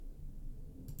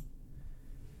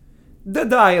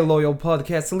Dadai, loyal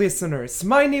podcast listeners.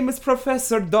 My name is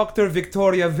Professor Dr.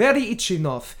 Victoria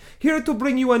Veryichinov, here to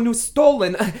bring you a new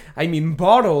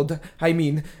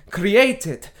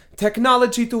created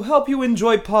technology to help you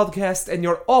enjoy podcasts and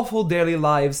your awful daily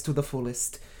lives to the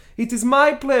fullest. It is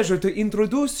my pleasure to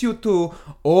introduce you to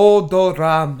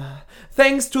Odorama.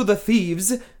 Thanks to the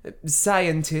thieves,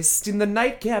 scientists in the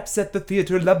nightcaps at the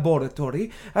theater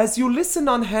laboratory, as you listen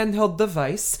on handheld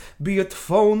device, be it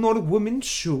phone or woman's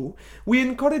shoe, we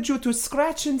encourage you to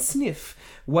scratch and sniff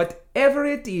whatever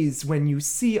it is when you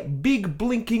see a big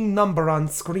blinking number on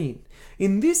screen.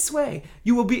 In this way,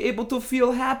 you will be able to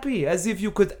feel happy as if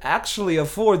you could actually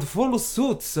afford full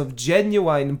suits of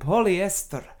genuine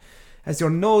polyester, as your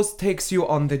nose takes you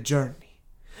on the journey.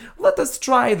 Let us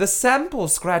try the sample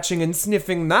scratching and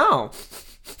sniffing now.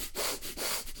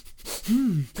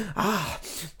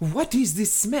 What is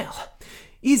this smell?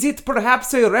 Is it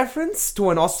perhaps a reference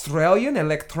to an Australian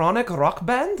electronic rock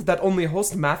band that only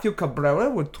host Matthew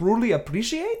Cabrera would truly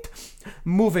appreciate?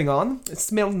 Moving on,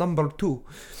 smell number 2.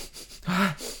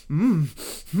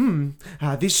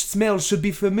 This smell should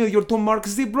be familiar to Mark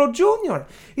Zebro Jr.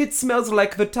 It smells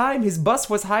like the time his bus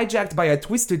was hijacked by a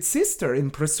twisted sister in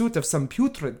pursuit of some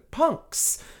putrid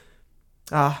punks.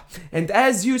 And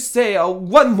as you say,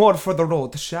 one more for the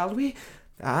road, shall we?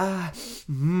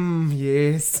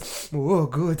 Yes. Oh,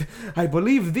 good. I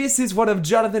believe this is one of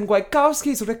Jonathan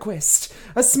Kwiatkowski's requests.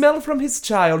 A smell from his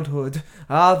childhood.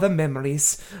 The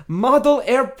memories. Model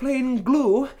airplane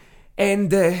glue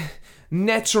and,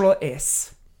 natural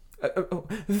S.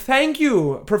 Thank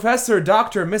you, Professor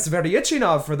Dr. Miss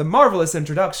Veryichinov, for the marvelous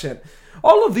introduction.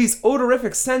 All of these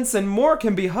odorific scents and more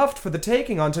can be huffed for the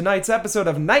taking on tonight's episode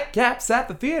of Nightcaps at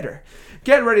the Theater.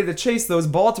 Get ready to chase those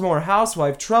Baltimore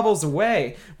housewife troubles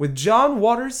away with John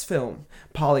Waters' film,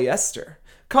 Polyester.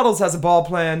 Cuddles has a ball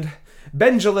planned,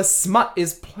 Benjalus Smut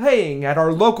is playing at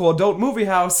our local adult movie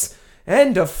house,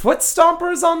 and a foot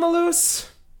stomper is on the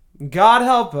loose. God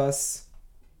help us.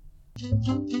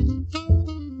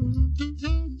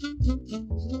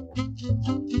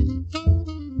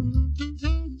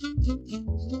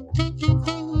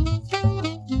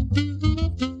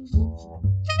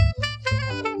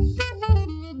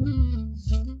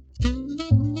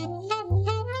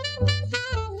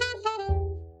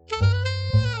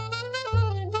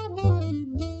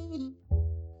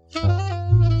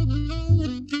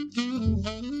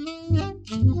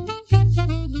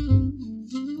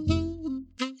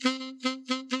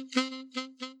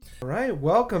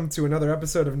 Welcome to another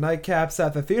episode of Nightcaps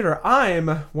at the Theater. I'm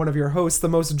one of your hosts, the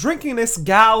most drinkingest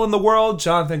gal in the world,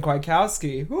 Jonathan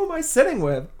Kwiatkowski. Who am I sitting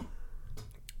with?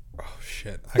 Oh,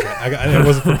 shit. I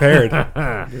wasn't prepared.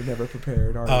 You're never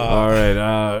prepared, are you? All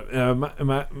right.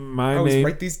 My I always name...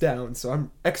 write these down, so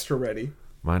I'm extra ready.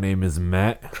 My name is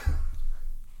Matt.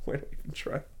 Why don't even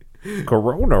try?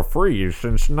 Corona-free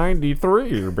since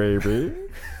 93, baby.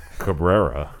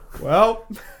 Cabrera. Well...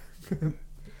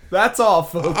 That's all,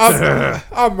 folks.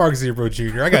 I'm Mark Zebro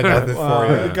Jr. I got nothing for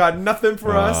you. You got nothing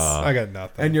for us. I got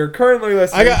nothing. And you're currently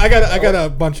listening. I got a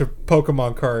bunch of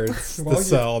Pokemon cards to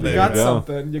sell. You got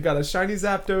something. You got a shiny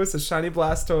Zapdos, a shiny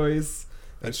Blastoise,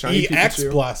 a shiny EX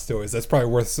Pikachu. Blastoise. That's probably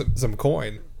worth some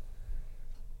coin.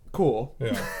 Cool.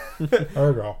 Yeah.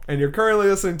 There we go. And you're currently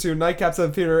listening to Nightcaps at the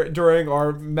Theater during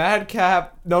our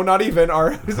madcap, no, not even,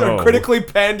 our critically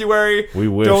panduary, we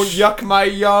wish. Don't yuck my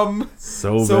yum.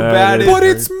 So bad. But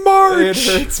it's March.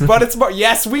 It hurts, but it's March.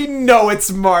 Yes, we know it's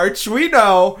March. We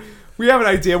know. We have an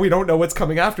idea. We don't know what's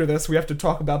coming after this. We have to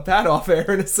talk about that off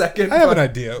air in a second. I have an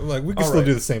idea. Like, we can still right.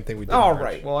 do the same thing we did. All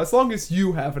right. Well, as long as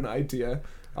you have an idea.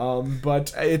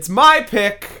 But it's my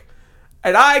pick.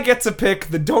 And I get to pick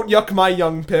the Don't Yuck My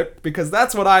Young pick, because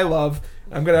that's what I love.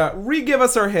 I'm going to re-give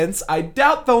us our hints. I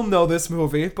doubt they'll know this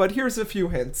movie, but here's a few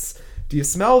hints. Do you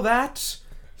smell that?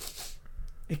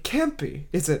 It can't be.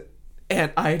 Is it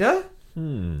Aunt Ida?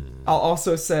 I'll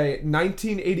also say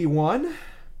 1981.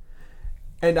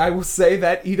 And I will say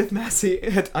that Edith Massey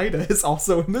Aunt Ida is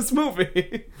also in this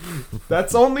movie.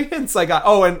 That's only hints I got.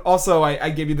 Oh, and also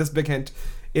I gave you this big hint.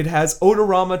 It has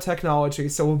odorama technology,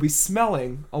 so we'll be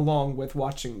smelling along with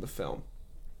watching the film.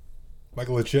 Like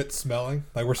legit smelling?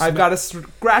 Like I've got a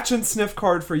scratch and sniff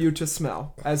card for you to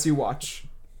smell as you watch.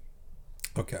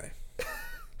 Okay.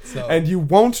 So. And you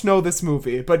won't know this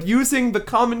movie, but using the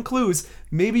common clues,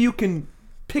 maybe you can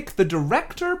pick the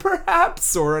director,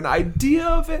 perhaps, or an idea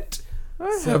of it.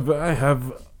 I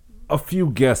have a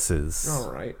few guesses.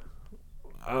 All right.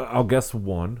 I'll guess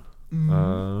one.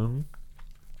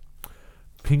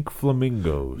 Pink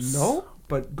Flamingos. No,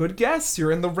 but good guess.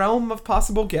 You're in the realm of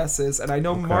possible guesses, and I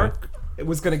know Okay. Mark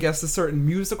was going to guess a certain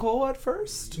musical at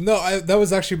first. No, that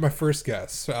was actually my first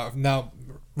guess. Now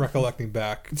recollecting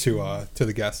back to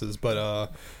the guesses,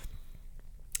 but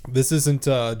this isn't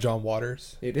John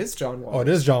Waters. It is John Waters. Oh, it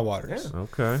is John Waters. Yeah.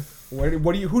 Okay.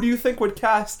 Who do you think would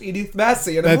cast Edith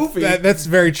Massey in a movie? That's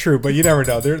very true, but you never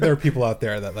know. There are people out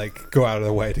there that like go out of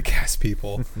their way to cast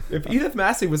people. If Edith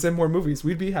Massey was in more movies,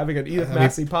 we'd be having an Edith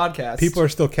Massey podcast. People are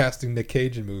still casting Nick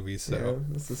Cage in movies, so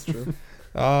yeah, this is true.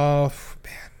 Man,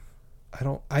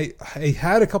 I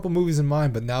had a couple movies in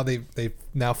mind, but now they've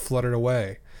now fluttered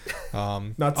away.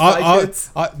 Not Spy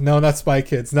Kids? No, not Spy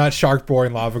Kids. Not Shark Boy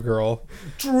and Lava Girl.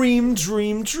 Dream.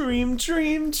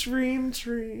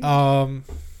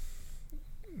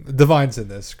 Divine's in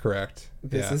this, correct?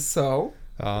 This is so.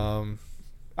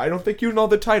 I I don't think you know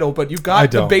the title, but you got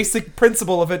the basic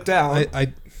principle of it down.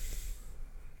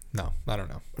 No, I don't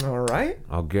know. All right.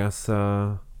 I'll guess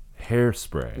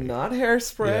Hairspray. Not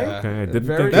Hairspray. Yeah. Okay, I didn't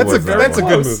Very- think it was That's a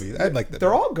good close. movie. I like that.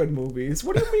 They're all good movies.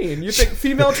 What do you mean? You think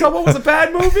Female Trouble was a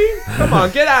bad movie? Come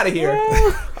on, get out of here.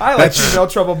 I like Female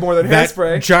Trouble more than that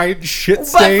Hairspray. giant shit But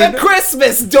stain. for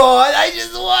Christmas, Dawn, I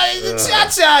just wanted the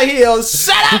cha-cha heels.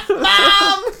 Shut up,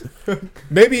 Mom!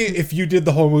 Maybe if you did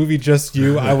the whole movie just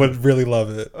you, I would really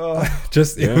love it.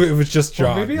 It was just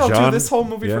John. Well, maybe I'll do this whole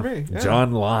movie for me. Yeah.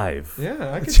 John live.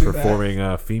 Yeah, I could do that.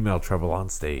 Performing Female Trouble on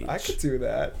stage. I could do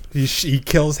that. He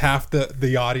kills half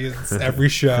the audience every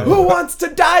show. Who wants to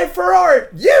die for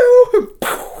art? You!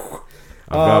 I've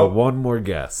got one more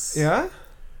guess. Yeah?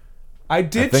 I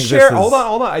did think share... this is- Hold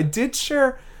on. I did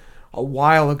share a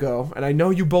while ago, and I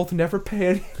know you both never pay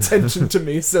any attention to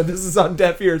me, so this is on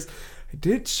deaf ears. I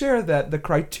did share that the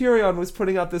Criterion was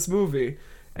putting out this movie,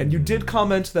 and you did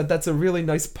comment that that's a really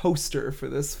nice poster for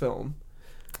this film.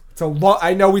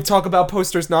 I know we talk about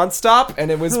posters nonstop, and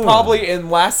it was probably in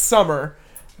last summer,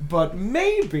 but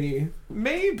maybe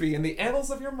in the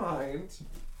annals of your mind...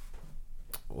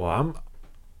 Well,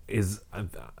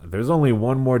 there's only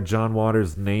one more John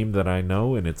Waters name that I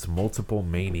know, and it's Multiple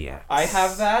Maniacs. I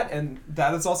have that, and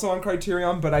that is also on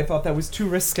Criterion, but I thought that was too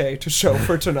risque to show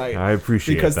for tonight. I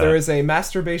appreciate because that. there is a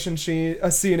masturbation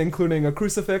scene including a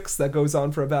crucifix that goes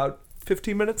on for about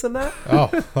 15 minutes in that. Oh,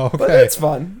 okay. But it's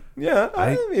fun. Yeah,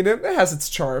 I mean, it has its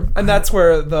charm. And that's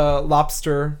where the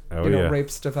lobster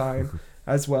rapes Divine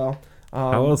as well.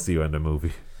 How else do you end a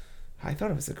movie? I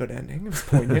thought it was a good ending. It was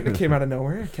poignant. It came out of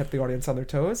nowhere. It kept the audience on their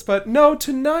toes. But no,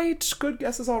 tonight, good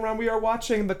guesses all around. We are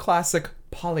watching the classic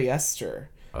Polyester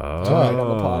tonight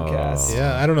on the podcast.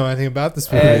 Yeah, I don't know anything about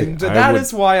this movie. And that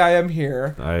is why I am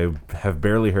here. I have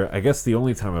barely heard. I guess the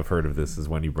only time I've heard of this is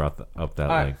when you brought up that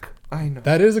link. I know.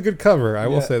 That is a good cover. I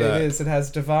will say that. It is. It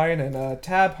has Divine and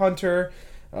Tab Hunter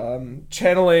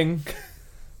channeling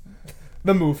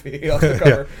the movie on the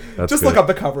cover. Just look up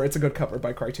the cover. It's a good cover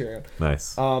by Criterion.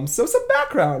 Nice. So some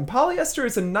background. Polyester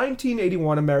is a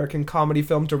 1981 American comedy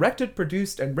film directed,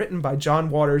 produced, and written by John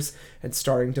Waters and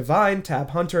starring Divine, Tab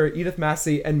Hunter, Edith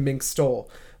Massey, and Mink Stole.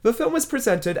 The film is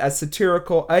presented as a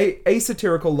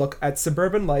satirical look at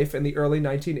suburban life in the early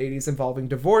 1980s involving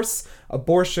divorce,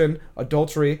 abortion,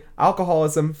 adultery,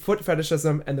 alcoholism, foot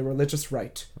fetishism, and the religious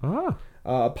right.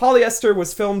 Polyester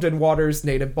was filmed in Waters'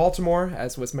 native Baltimore,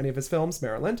 as was many of his films,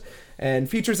 Maryland, and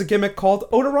features a gimmick called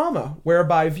Odorama,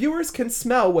 whereby viewers can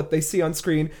smell what they see on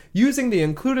screen using the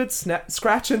included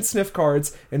scratch and sniff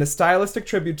cards in a stylistic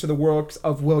tribute to the works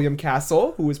of William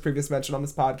Castle, who was previously mentioned on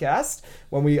this podcast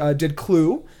when we did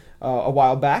Clue a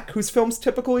while back, whose films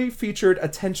typically featured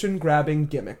attention-grabbing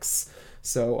gimmicks.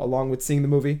 So, along with seeing the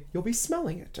movie, you'll be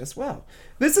smelling it as well.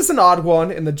 This is an odd one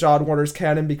in the John Waters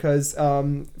canon because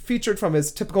featured from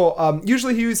his typical...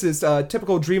 usually he uses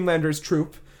typical Dreamlanders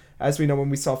troupe. As we know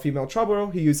when we saw Female Trouble,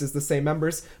 he uses the same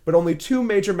members. But only two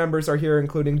major members are here,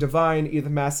 including Divine, Edith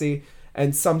Massey,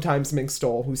 and sometimes Mink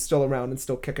Stole, who's still around and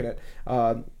still kicking it.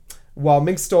 While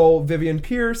Mink Stole,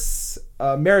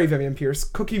 Mary Vivian Pierce,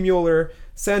 Cookie Mueller,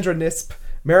 Sandra Nisp,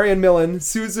 Marion Millen,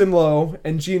 Susan Lowe,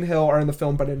 and Jean Hill are in the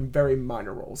film, but in very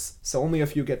minor roles. So only a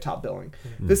few get top billing.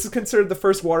 This is considered the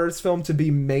first Waters film to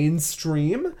be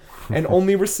mainstream and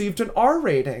only received an R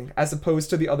rating, as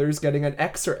opposed to the others getting an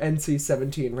X or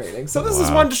NC-17 rating. So this is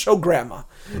one to show Grandma.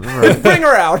 Right. Bring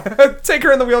her out. Take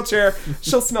her in the wheelchair.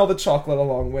 She'll smell the chocolate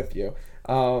along with you.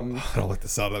 I don't like the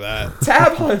sound of that.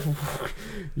 Tab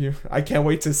I can't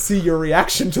wait to see your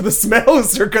reaction to the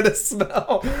smells you're gonna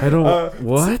smell. I don't...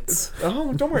 what?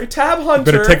 Oh, don't worry. Tab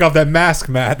Hunter... Better take off that mask,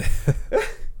 Matt.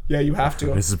 Yeah, you have to.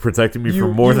 This is protecting me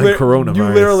from more than coronavirus. You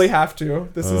literally have to.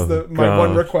 This is my God.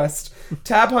 one request.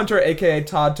 Tab Hunter, aka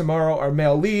Todd Tomorrow, our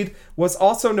male lead, was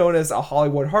also known as a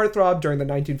Hollywood heartthrob during the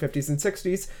 1950s and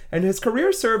 60s, and his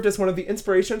career served as one of the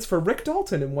inspirations for Rick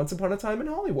Dalton in Once Upon a Time in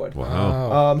Hollywood.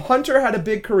 Wow. Hunter had a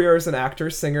big career as an actor,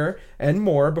 singer, and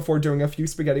more before doing a few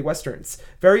spaghetti westerns.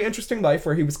 Very interesting life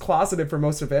where he was closeted for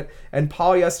most of it, and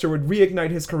polyester would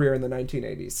reignite his career in the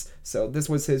 1980s. So this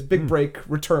was his big break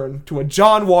return to a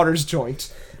John Waters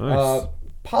joint. Nice.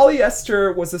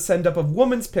 Polyester was a send-up of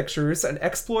women's pictures, an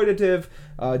exploitative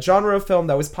genre of film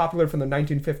that was popular from the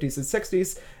 1950s and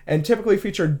 60s, and typically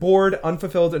featured bored,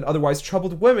 unfulfilled, and otherwise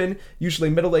troubled women, usually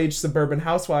middle-aged suburban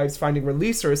housewives finding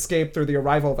release or escape through the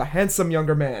arrival of a handsome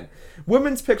younger man.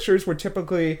 Women's pictures were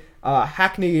typically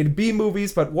hackneyed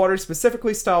B-movies, but Waters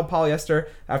specifically styled Polyester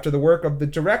after the work of the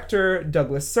director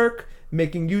Douglas Sirk,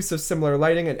 making use of similar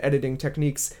lighting and editing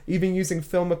techniques, even using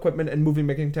film equipment and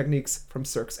movie-making techniques from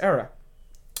Sirk's era.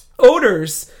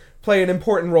 Odors play an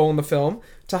important role in the film.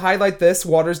 To highlight this,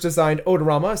 Waters designed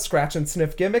Odorama, a scratch and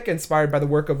sniff gimmick inspired by the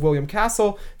work of William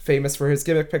Castle, famous for his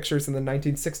gimmick pictures in the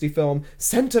 1960 film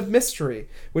Scent of Mystery,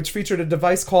 which featured a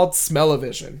device called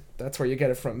Smell-O-Vision. That's where you get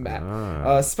it from,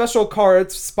 Matt. Special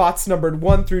cards, spots numbered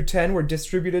 1 through 10, were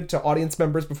distributed to audience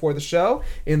members before the show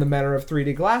in the manner of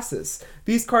 3D glasses.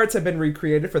 These cards have been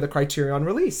recreated for the Criterion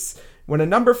release. When a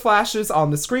number flashes on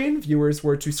the screen, viewers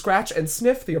were to scratch and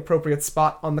sniff the appropriate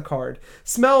spot on the card.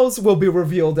 Smells will be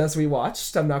revealed as we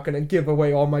watched. I'm not going to give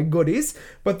away all my goodies,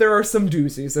 but there are some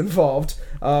doozies involved.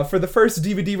 For the first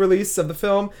DVD release of the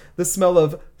film, the smell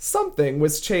of something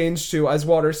was changed to, as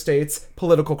Waters states,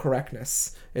 political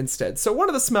correctness instead. So one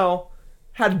of the smell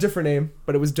had a different name,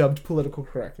 but it was dubbed political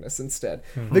correctness instead.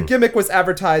 Mm-hmm. The gimmick was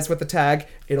advertised with the tag,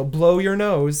 "It'll blow your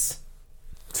nose."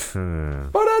 That's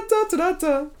kind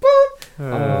of.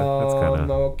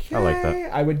 Okay. I like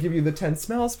that. I would give you the 10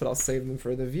 smells, but I'll save them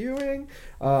for the viewing.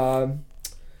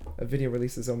 Video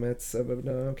releases omits.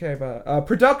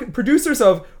 Producers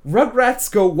of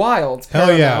Rugrats Go Wild,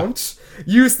 Hell yeah. Paramount,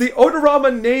 used the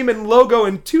Odorama name and logo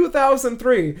in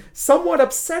 2003, somewhat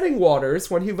upsetting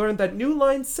Waters when he learned that New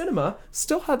Line Cinema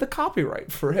still had the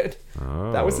copyright for it.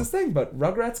 Oh. That was his thing, but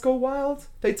Rugrats Go Wild,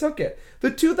 they took it. The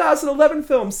 2011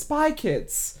 film Spy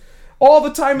Kids, all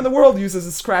the time in the world, uses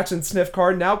a scratch and sniff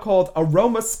card now called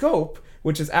Aromascope,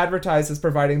 which is advertised as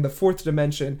providing the fourth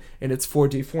dimension in its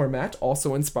 4D format,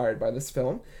 also inspired by this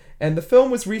film. And the film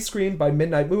was rescreened by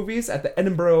Midnight Movies at the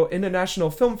Edinburgh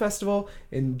International Film Festival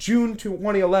in June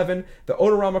 2011. The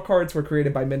Odorama cards were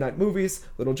created by Midnight Movies,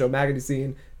 Little Joe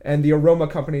Magazine, and the Aroma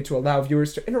Company to allow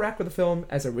viewers to interact with the film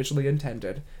as originally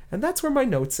intended. And that's where my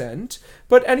notes end.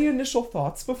 But any initial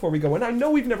thoughts before we go in? I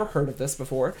know we've never heard of this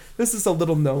before. This is a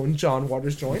little known John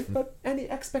Waters joint, but any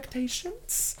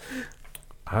expectations?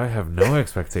 I have no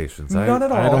expectations. None at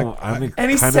all. I'm Any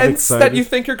kind of scents excited. that you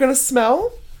think you're going to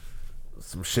smell?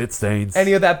 Some shit stains.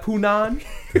 Any of that Punan?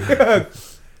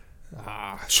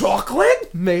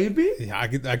 Chocolate? Maybe? Yeah, I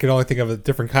could only think of a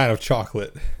different kind of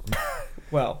chocolate.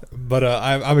 Well, But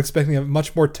I'm expecting a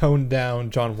much more toned down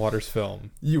John Waters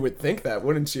film. you would think that,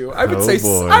 wouldn't you? I would Oh,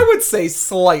 boy. I would say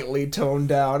slightly toned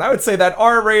down. I would say that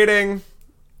R rating,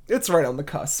 it's right on the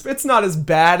cusp. It's not as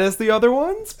bad as the other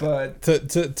ones, but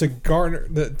To garner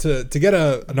to get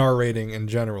an R rating in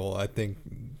general, I think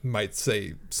might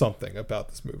say something about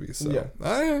this movie. So Yeah.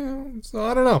 I don't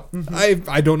know.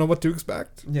 I don't know what to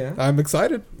expect. Yeah. I'm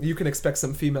excited. you can expect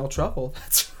some female trouble.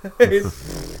 That's right.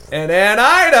 And Aunt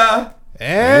Ida.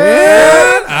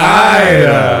 And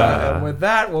And with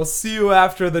that, we'll see you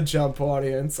after the jump,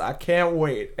 audience. I can't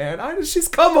wait. And Ida, she's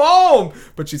come home,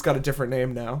 but she's got a different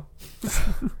name now.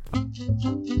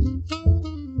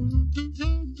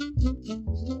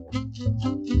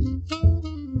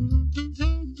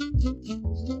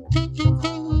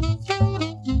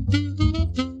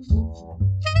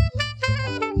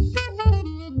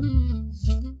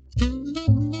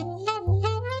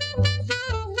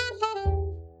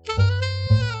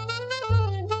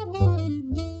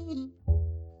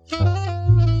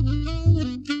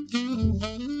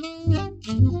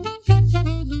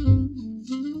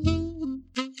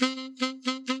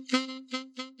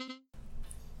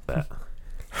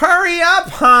 Hurry up,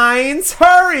 Heinz!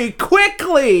 Hurry!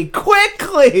 Quickly!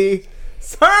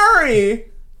 Hurry!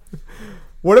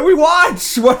 What did we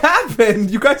watch? What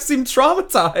happened? You guys seem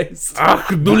traumatized. Ach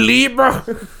du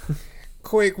Lieber!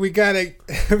 Quick, we gotta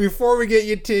before we get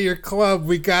you to your club,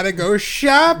 we gotta go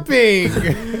shopping.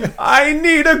 I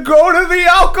need to go to the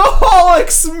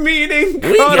alcoholics meeting.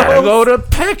 We gotta go to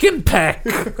Peck and Peck.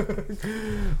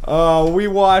 We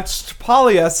watched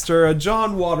Polyester, a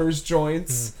John Waters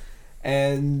joint.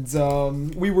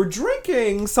 and we were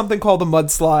drinking something called a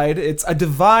mudslide. It's a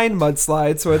divine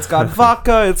mudslide, so it's got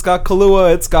vodka, it's got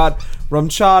Kahlua, it's got rum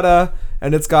chata,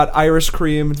 and it's got Irish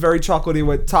cream. It's very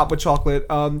chocolatey, topped with chocolate.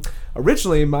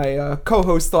 Originally, my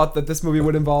co-host thought that this movie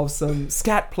would involve some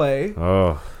scat play.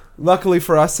 Oh, Luckily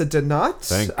for us, it did not.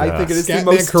 Thank I God. think it is the Scatman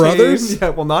most Carruthers? tame. Yeah,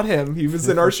 well, not him. He was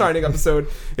in our Shining episode.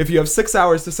 If you have 6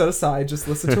 hours to set aside, just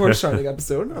listen to our Shining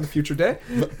episode on a future day.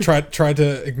 Try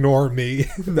to ignore me.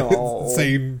 No.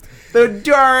 Saying The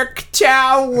Dark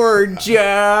Tower,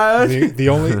 John.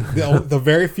 the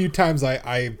very few times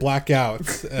I black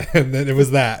out, and then it was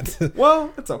that.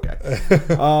 Well, it's okay.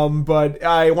 But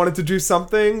I wanted to do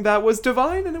something that was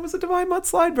divine, and it was a divine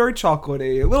mudslide, very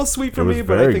chocolatey, a little sweet for It was me,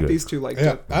 but I very think good. these two liked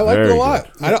Yeah, it. I liked it Very a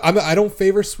lot. good. I don't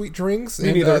favor sweet drinks. Me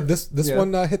and, neither. This Yeah.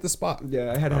 one hit the spot.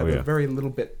 Yeah, I had Oh, had yeah. a very little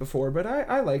bit before, but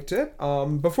I liked it.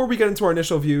 Before we get into our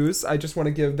initial views, I just want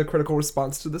to give the critical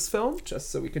response to this film, just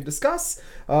so we can discuss.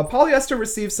 Polyester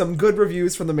received some good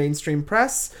reviews from the mainstream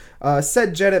press.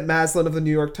 Said Janet Maslin of the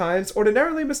New York Times,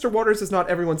 ordinarily Mr. Waters is not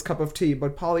everyone's cup of tea,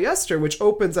 but Polyester, which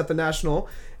opens at the National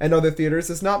and other theaters,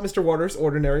 is not Mr. Waters'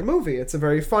 ordinary movie. It's a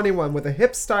very funny one with a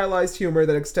hip, stylized humor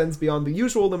that extends beyond the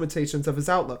usual limitations of his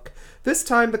outlook. This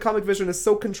time, the comic vision is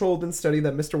so controlled and steady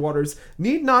that Mr. Waters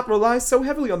need not rely so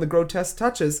heavily on the grotesque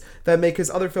touches that make his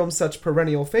other films such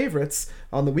perennial favorites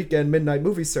on the weekend midnight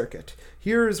movie circuit.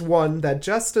 Here's one that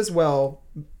just as well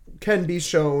can be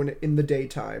shown in the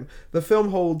daytime. The film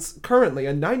holds currently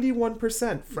a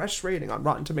 91% fresh rating on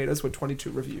Rotten Tomatoes with 22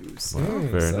 reviews. Wow,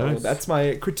 very So nice. that's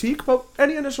my critique. But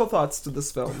any initial thoughts to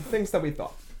this film? Things that we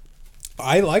thought.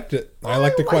 I liked it. I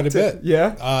liked it quite a bit.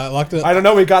 Yeah. I liked it. I don't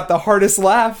know. We got the hardest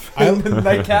laugh I- in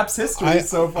Nightcap's history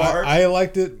so far. I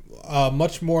liked it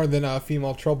much more than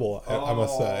Female Trouble. I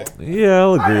must say. Yeah,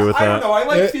 I'll agree with I don't that. know. I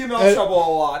like It- Female it- Trouble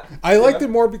a lot. I liked it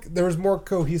more. There was more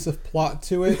cohesive plot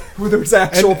to it. Where there was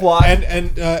actual and, plot.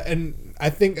 and I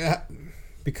think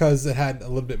because it had a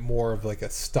little bit more of like a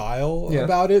style Yeah.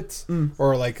 about it,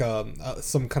 or like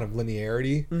some kind of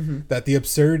linearity, that the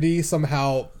absurdity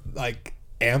somehow like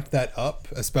amped that up,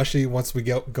 especially once we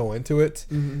go into it.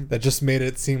 That just made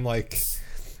it seem like,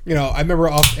 you know, I remember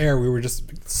off air we were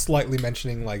just slightly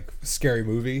mentioning like Scary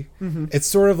Movie. It's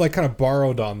sort of like kind of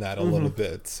borrowed on that a little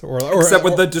bit, or Except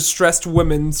with or- the distressed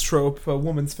women's trope, a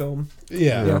woman's film.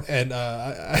 yeah. And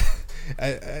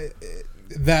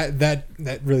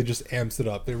that really just amps it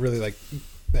up. It really like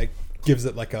gives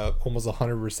it like a almost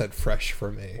 100% fresh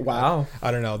for me. Wow. I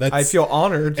don't know. That's I feel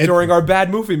honored It- during our bad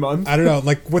movie month. I don't know.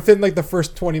 Like within like the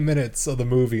first 20 minutes of the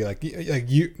movie, like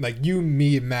you,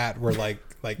 me, and Matt were like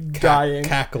Dying.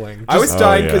 cackling. I was Oh,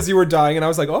 dying yeah. because you were dying, and I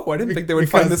was like, "Oh, I didn't think they would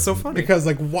find this so funny." Because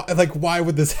why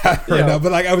would this happen right Yeah. now?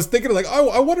 But like I was thinking like, oh,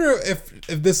 I wonder if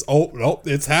this. Oh no,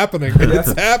 it's happening.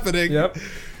 It's happening. Yep.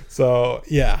 So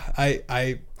yeah,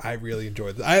 I really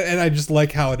enjoyed it. And I just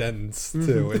like how it ends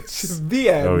too. It's The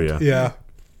end. Oh yeah. yeah.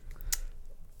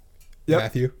 Yep.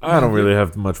 Matthew. I don't really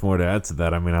have much more to add to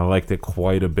that. I mean, I liked it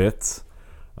quite a bit.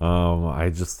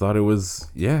 I just thought it was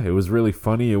really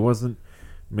funny. It wasn't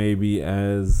maybe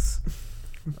as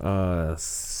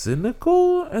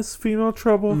cynical as Female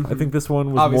Trouble. I think this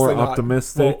one was Obviously more not.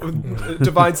 optimistic. Well,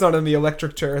 Divine's not in the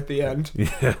electric chair at the end,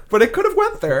 Yeah, but it could have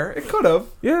went there. It could have.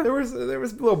 Yeah. There was a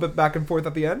little bit back and forth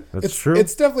at the end. that's It's true.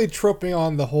 It's definitely troping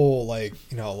on the whole like,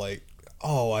 you know, like,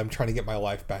 oh, I'm trying to get my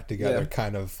life back together Yeah.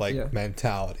 kind of like Yeah.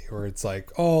 mentality, where it's like,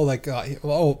 oh, like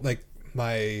like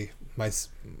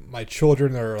my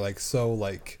children are like so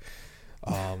like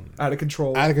Out of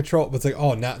control. out of control, but it's like,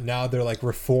 oh, now they're like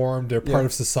reformed, they're part Yeah.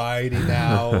 of society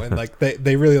now, and like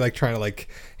they really like trying to like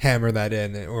hammer that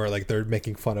in, or like they're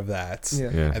making fun of that. Yeah.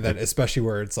 Yeah. And then especially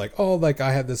where it's like, oh, like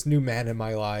I have this new man in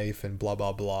my life and blah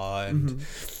blah blah, and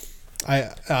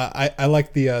I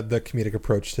like the comedic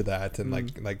approach to that, and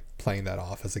like playing that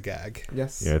off as a gag.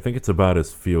 Yes. Yeah, I think it's about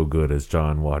as feel good as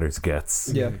John Waters gets.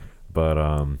 Yeah. But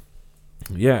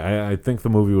yeah, I think the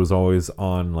movie was always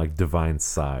on like Divine's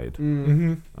side.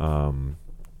 Even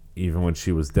when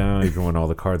she was down, even when all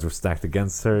the cards were stacked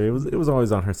against her, it was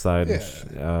always on her side.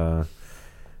 And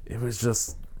it was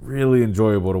just really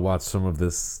enjoyable to watch some of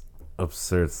this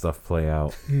absurd stuff play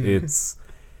out.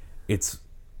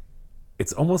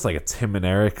 It's almost like a Tim and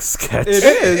Eric sketch. It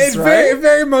is, It right?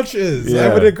 very much is. I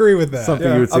Yeah. would agree with that. Something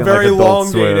Yeah, you would see a on, very like, Adult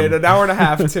Swim. elongated, an hour and a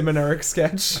half Tim and Eric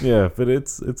sketch. Yeah, but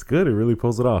it's good. It really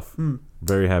pulls it off.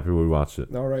 Very happy we watched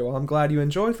it. All right, well, I'm glad you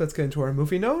enjoyed. Let's get into our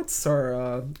movie notes,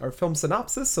 our film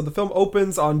synopsis. So the film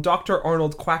opens on Dr.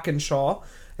 Arnold Quackenshaw,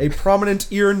 a prominent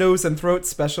ear, nose, and throat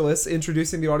specialist,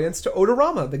 introducing the audience to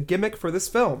Odorama, the gimmick for this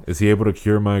film. Is he able to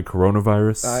cure my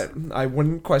coronavirus? I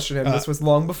wouldn't question him. This was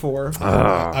long before.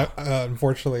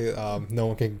 Unfortunately, no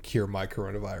one can cure my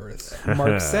coronavirus.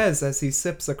 Mark says as he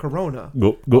sips a Corona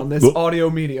Go, on this audio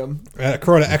medium.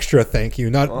 Corona Extra, thank you.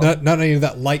 Not any of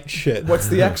that light shit. What's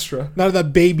the extra? None of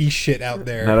that baby shit out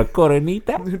there. Not a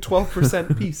coronita?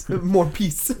 12% piece. More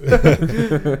piece.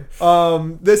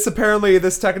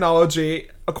 This technology,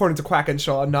 according to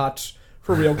Quackenshaw, not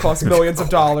for real, costs millions of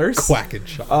dollars.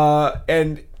 Quackenshaw.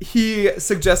 And he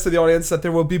suggests to the audience that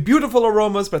there will be beautiful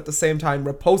aromas, but at the same time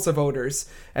repulsive odors,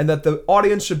 and that the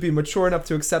audience should be mature enough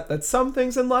to accept that some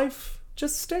things in life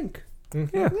just stink.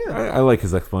 Yeah. I like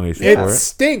his explanation It for it.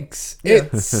 stinks.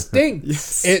 It stinks.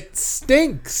 Yes. It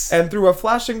stinks. And through a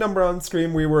flashing number on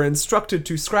screen, we were instructed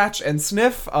to scratch and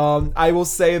sniff. I will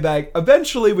say that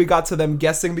eventually we got to them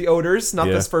guessing the odors, not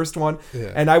this first one.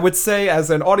 Yeah. And I would say, as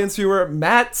an audience viewer,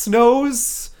 Matt's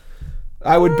nose,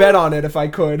 I would bet on it if I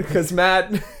could, because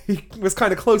Matt, he was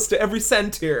kind of close to every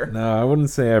scent here. No, I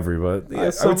wouldn't say every, but yeah,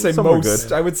 I would say some were most.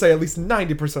 good. I would say at least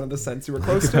 90% of the scents you were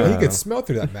close He to. could smell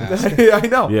through that mask. I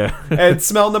know. Yeah. And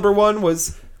smell number one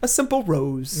was a simple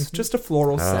rose, just a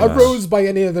floral scent. A rose by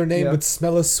any other name Yeah. would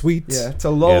smell as sweet. Yeah,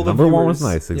 to lull the number viewers. one was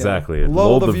nice, exactly. It Lull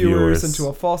lulled the the viewers viewers. into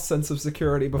a false sense of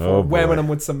security before Oh, boy. whamming them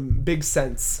with some big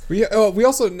scents. We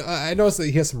also I noticed that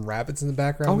he has some rabbits in the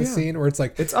background of the yeah. scene where it's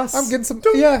like It's us. I'm getting some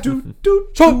Do, yeah. do, do,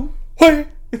 Chum, hey,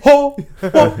 ho,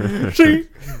 ho, she.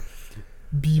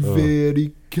 Be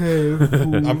very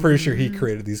careful. I'm pretty sure he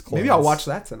created these clones. Maybe I'll watch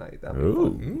that tonight. That'd be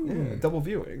Ooh. fun. Yeah, double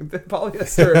viewing. The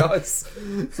polyester us.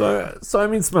 So I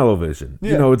mean, smell-o-vision.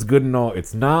 Yeah. You know, it's good and all.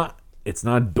 It's not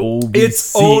Dolby. It's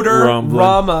seat odor rumbling.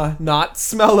 Rama, not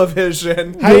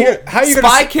smell-o-vision. How you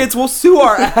Spy Kids will sue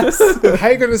our ass. how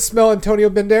you gonna smell Antonio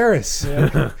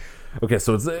Banderas? Okay,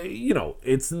 so it's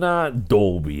it's not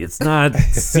Dolby. It's not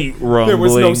seat rumbling. There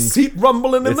was no seat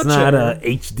rumbling in It's the not chair.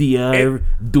 a HDR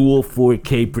dual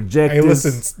 4K projector. Hey,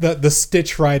 listen, the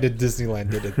Stitch ride at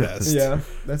Disneyland did it best. Yeah,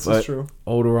 that's But just true.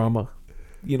 Odorama,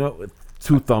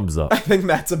 2 thumbs up. I think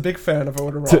Matt's a big fan of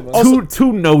Odorama.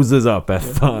 Two noses up at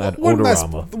One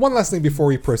Odorama. last thing before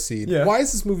we proceed. Yeah. Why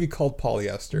is this movie called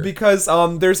Polyester? Because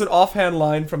there's an offhand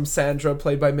line from Sandra,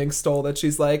 played by Mink Stoll, that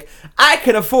she's like, I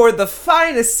can afford the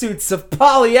finest suits of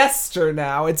polyester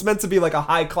now. It's meant to be like a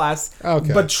high-class,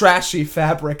 Okay. but trashy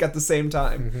fabric at the same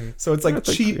time. So it's like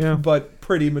cheap, yeah. but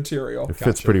pretty material. It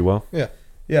fits pretty well. yeah.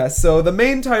 Yeah, so the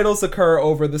main titles occur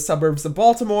over the suburbs of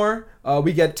Baltimore.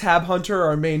 We get Tab Hunter,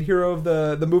 our main hero of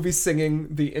the movie,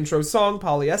 singing the intro song,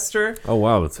 Polyester. Oh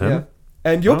wow, that's him. Yeah.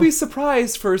 And you'll Huh? be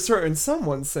surprised for certain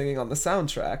someone singing on the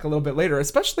soundtrack a little bit later,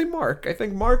 especially Mark. I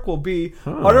think Mark will be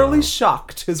utterly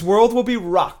shocked. His world will be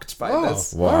rocked by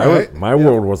this. Well, All right. my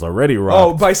world was already rocked.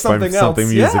 Oh, by something else.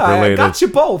 music Yeah, related. I got you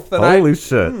both. And Holy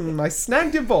shit. I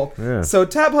snagged you both. Yeah. So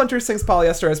Tab Hunter sings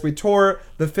Polyester as we tour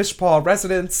the Fishpaw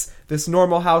residence, this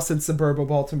normal house in suburban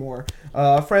Baltimore.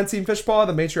 Francine Fishpaw,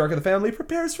 the matriarch of the family,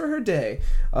 prepares for her day.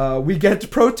 We get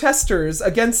protesters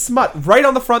against smut right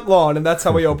on the front lawn, and that's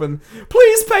how we open.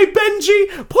 Please play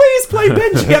Benji! Please play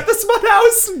Benji at the Smut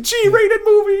House! G-rated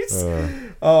movies!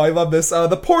 Oh, I love this.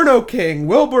 The porno king,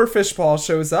 Wilbur Fishpaw,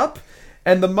 shows up.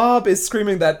 And the mob is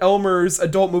screaming that Elmer's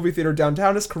adult movie theater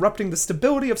downtown is corrupting the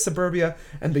stability of suburbia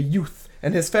and the youth,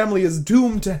 and his family is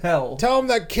doomed to hell. Tell him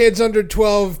that kids under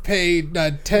 12 paid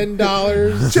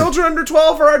 $10. Children under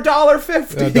 12 are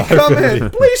 $1.50. $1.50. Come in.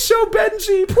 Please show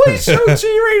Benji. Please show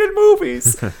G-rated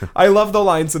movies. I love the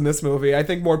lines in this movie. I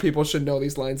think more people should know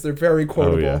these lines. They're very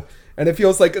quotable. yeah. And it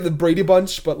feels like the Brady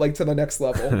Bunch, but like to the next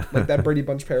level. Like that Brady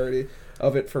Bunch parody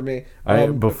of it for me.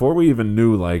 Before we even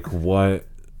knew like what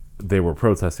they were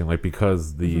protesting, like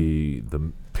because the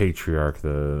patriarch,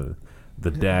 the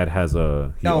dad has he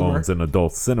Elmer. owns an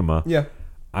adult cinema. Yeah.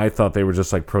 I thought they were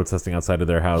just like protesting outside of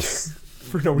their house.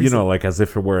 For no reason. Like as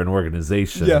if it were an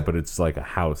organization, Yeah. but it's like a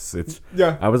house.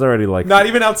 Yeah. I was already like Not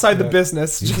even outside the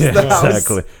business, just yeah, the house.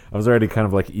 exactly. I was already kind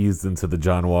of like eased into the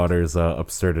John Waters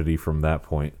absurdity from that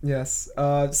point. Yes.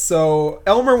 So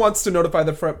Elmer wants to notify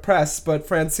the press, but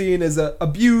Francine is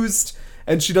abused,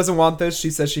 and she doesn't want this.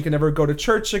 She says she can never go to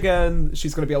church again.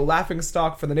 She's going to be a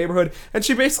laughingstock for the neighborhood, and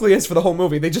she basically is for the whole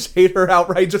movie. They just hate her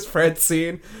outright, just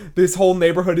Francine. This whole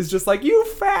neighborhood is just like, you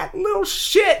fat little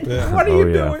shit. What are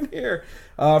you doing here?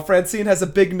 Francine has a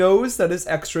big nose that is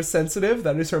extra sensitive.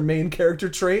 That is her main character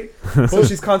trait. So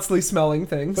she's constantly smelling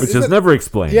things. Which is never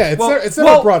explained. Yeah, it's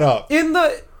never brought up.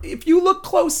 If you look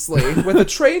closely with a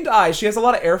trained eye, she has a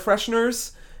lot of air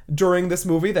fresheners, during this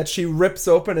movie that she rips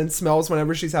open and smells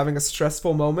whenever she's having a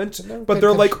stressful moment. never But paid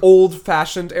they're like attention.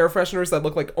 old-fashioned air fresheners that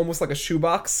look like almost like a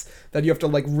shoebox that you have to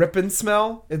like rip and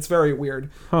smell. It's very weird.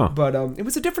 Huh. But it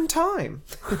was a different time.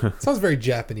 Sounds very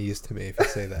Japanese to me if you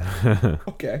say that.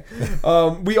 Okay.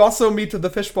 We also meet the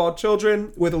Fishball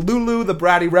children with Lulu, the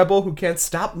bratty rebel who can't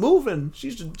stop moving.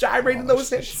 She's just gyrating those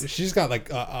hips. She's got like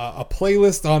a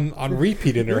playlist on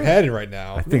repeat in her head right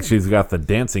now. I think she's got the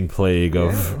dancing plague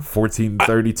of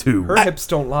 1432. Her hips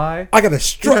don't lie. I got a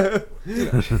strut.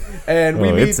 And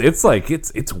we meet. It's like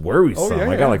it's worrisome. Oh, yeah,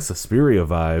 I yeah. got like Suspiria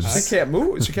vibes. She can't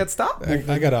move. She can't stop.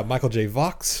 I got a Michael J.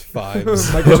 Vox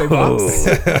vibes. Michael J.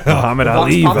 Fox. Muhammad Vox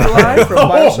Ali Populi vibes. from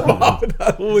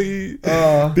Bioshock.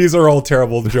 Ali. These are all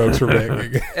terrible jokes we're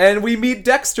making. And we meet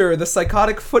Dexter, the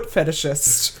psychotic foot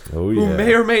fetishist, Oh, who yeah.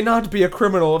 may or may not be a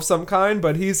criminal of some kind,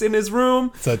 but he's in his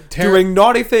room It's a doing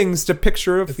naughty things to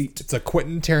picture of feet. It's a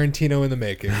Quentin Tarantino in the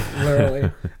making.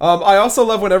 Literally. I also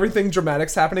love when everything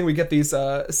dramatic's happening. We get these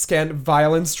scant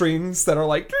violin strings that are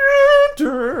like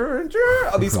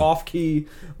these off-key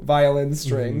violin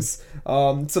strings.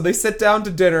 So they sit down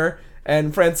to dinner,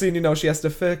 and Francine, you know, she has to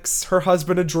fix her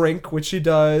husband a drink, which she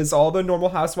does, all the normal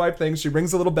housewife things. She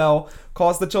rings a little bell,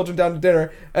 calls the children down to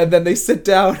dinner, and then they sit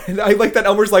down, and I like that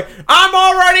Elmer's like, I'm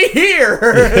already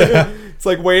here! It's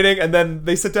like waiting, and then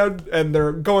they sit down, and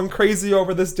they're going crazy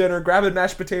over this dinner, grabbing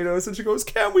mashed potatoes, and she goes,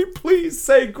 can we please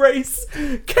say grace?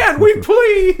 Can we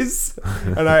please?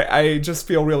 And I just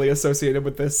feel really associated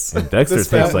with this. And Dexter this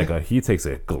takes family. he takes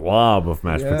a glob of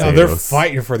mashed Yeah. No, potatoes. they're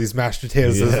fighting for these mashed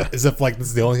potatoes Yeah. as if like this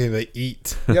is the only thing they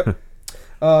eat. Yep.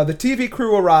 The TV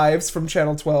crew arrives from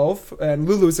Channel 12, and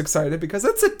Lulu's excited because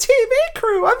it's a TV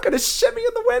crew. I'm going to shimmy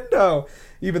in the window,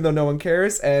 even though no one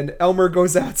cares. And Elmer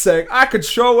goes out saying, I could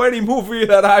show any movie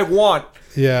that I want.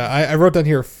 Yeah, I wrote down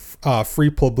here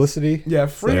free publicity. Yeah,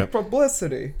 free Yep.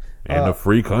 publicity. and a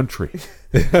free country.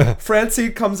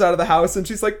 Francine comes out of the house and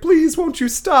she's like, please, won't you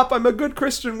stop? I'm a good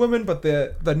Christian woman. But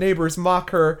the neighbors mock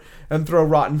her and throw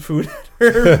rotten food at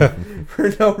her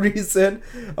for no reason.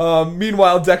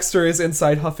 Meanwhile, Dexter is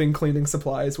inside huffing cleaning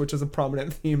supplies, which is a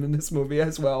prominent theme in this movie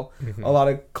as well. Mm-hmm. A lot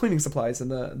of cleaning supplies in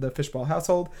the Fishball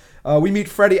household. We meet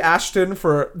Freddie Ashton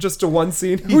for just a one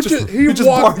scene. He just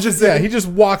barges in. Yeah, he just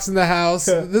walks in the house.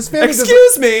 This family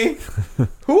Excuse me,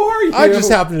 who are you? I just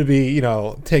happen to be,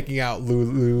 taking out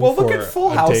Lulu. Well, look for at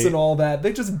Full a House date. and all that.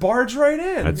 They just barge right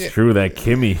in. That's true. That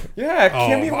Kimmy. Yeah, Oh,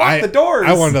 Kimmy locked the doors.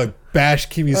 I wanted to bash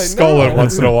Kimmy's I skull know. in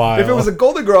once in a while. If it was a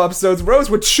Golden Girl episode, Rose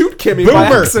would shoot Kimmy by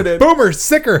accident. Boomer,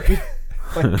 sicker.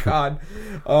 My God.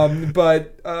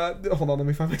 But hold on, let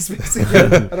me find my space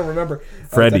again. I don't remember.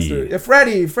 Freddie.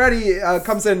 Freddie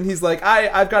comes in. And he's like,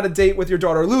 I've got a date with your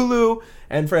daughter Lulu.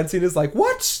 And Francine is like,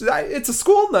 what? It's a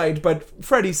school night. But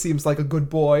Freddie seems like a good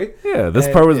boy. Yeah, this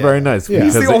And- part was very nice. Yeah.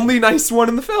 He's because the only nice one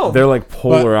in the film. they're like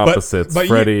polar But- opposites, but you-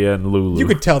 Freddie and Lulu. You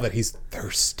could tell that he's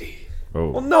thirsty. Oh.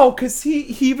 Well, no, because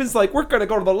he was like, we're gonna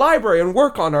go to the library and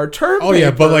work on our term. Oh yeah,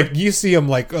 but paper." like you see him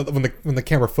like when the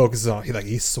camera focuses on,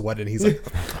 he's sweating. He's like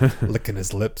licking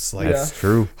his lips. Like That's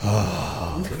true.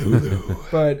 Lulu.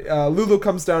 But Lulu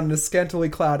comes down in a scantily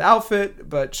clad outfit,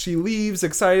 but she leaves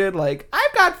excited, like,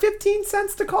 I've got 15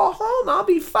 cents to call home. I'll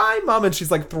be fine, Mom. And she's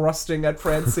like thrusting at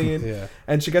Francine. Yeah.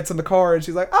 And she gets in the car and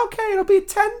she's like, okay, it'll be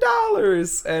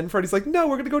 $10. And Freddie's like, no,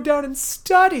 we're going to go down and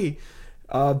study.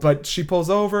 But she pulls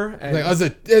over and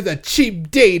Like, it's a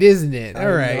cheap date, isn't it?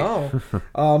 All right.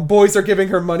 no. Boys are giving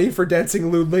her money for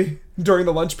dancing lewdly during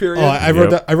the lunch period. Oh,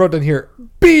 I wrote down here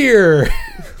beer.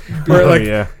 Where, like,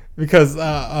 yeah. because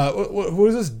who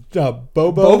is this?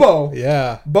 Bobo. Bobo.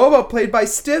 Yeah. Bobo, played by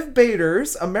Stiv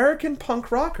Bators, American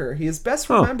punk rocker. He is best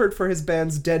remembered for his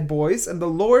bands Dead Boys and the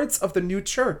Lords of the New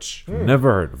Church.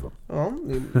 Never heard of them.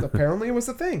 Well, apparently it was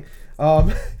a thing.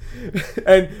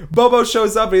 And Bobo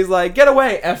shows up and he's like, get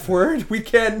away, F word. We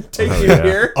can't take you yeah.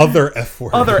 here. Other F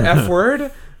word. Other F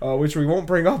word. Which we won't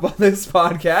bring up on this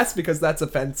podcast because that's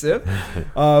offensive.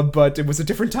 But it was a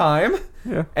different time.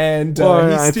 Yeah. And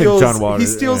Well, I think John he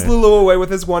Waters- steals yeah. Lulu away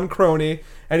with his one crony.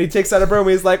 And he takes out a broom.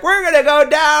 He's like, we're going to go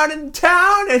down in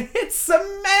town and hit some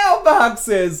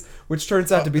mailboxes. Which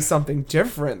turns out to be something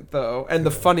different, though. And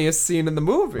the funniest scene in the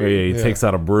movie. Oh, yeah, he takes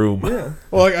out a broom. Yeah.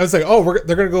 Well, like, I was like,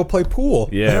 they're gonna go play pool.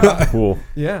 Yeah, cool.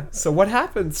 Yeah. So what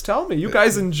happens? Tell me. You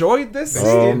guys enjoyed this scene?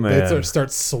 Oh, They man.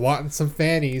 start swatting some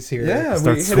fannies here. Yeah,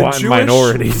 Start we hit a swatting Jewish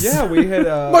minorities. Yeah, we hit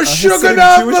a My Hasidic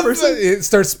sugar Jewish person. It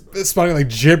starts spouting like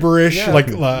gibberish, Yeah. like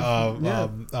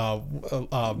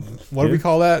what do we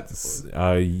call that?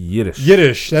 Yiddish.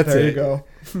 Yiddish. That's There it. you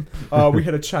go. We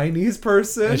had a Chinese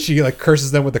person. And she like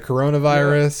curses them with the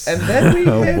coronavirus. And then we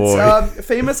Oh, hit boy.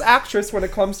 famous actress when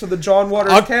it comes to the John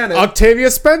Waters canon. Octavia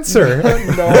Spencer.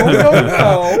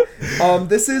 No.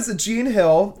 This is Jean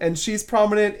Hill, and she's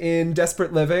prominent in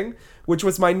Desperate Living, which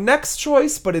was my next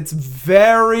choice, but it's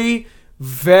very,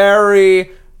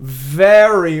 very,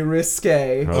 very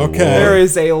risque. Oh, Okay. There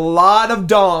is a lot of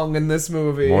dong in this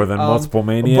movie. More than multiple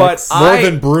maniacs? But More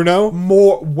than Bruno.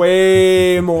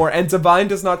 way more. And Divine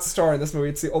does not star in this movie.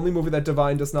 It's the only movie that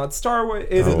Divine does not star in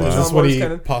the Is John this when Waters he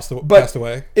canon. passed But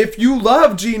away? if you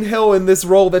love Jean Hill in this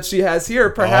role that she has here,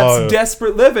 perhaps Oh.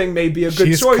 Desperate Living may be a good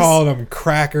She's choice. calling them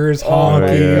crackers, Oh my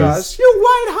honkies. gosh, you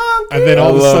white honky! And then all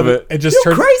of a I love sudden, it. it just you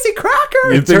turns. crazy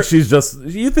cracker!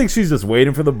 You think she's just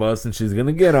waiting for the bus and she's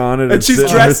gonna get on it And she's sit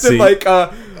in her dressed in seat. like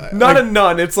not a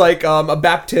nun. It's like a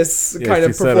Baptist kind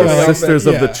of she said, performing outfit. Sisters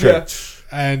of the Yeah. Church.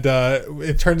 And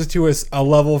it turns into a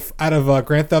level out of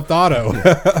Grand Theft Auto.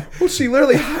 Well, she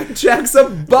literally hijacks a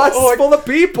bus Like, full of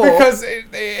people because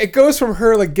it goes from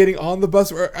her like getting on the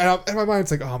bus, and in my mind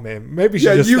it's like, oh man, maybe she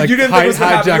just you like didn't think it was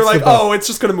gonna happen. You're hijacks like, the bus. oh, it's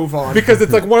just gonna move on. Because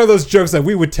it's like one of those jokes that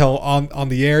we would tell on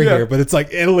the air Yeah. here, but it's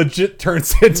like it legit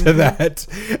turns into that,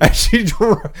 and she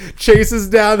chases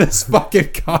down this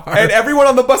fucking car. And everyone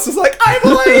on the bus is like, I'm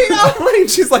late.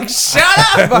 She's like, shut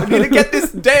up! I need to get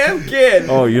this damn kid.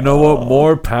 Oh, you know what?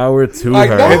 More power to I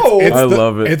her. know. I the-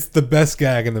 love it. It's the best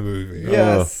gag in the movie.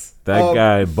 Yes. That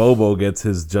guy Bobo gets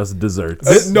his just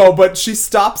desserts. No, but she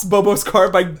stops Bobo's car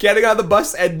by getting out of the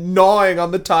bus and gnawing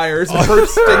on the tires,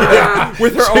 bursting it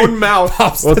with her own mouth.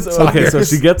 Pops Well, the okay, so tires.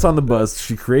 she gets on the bus.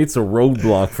 She creates a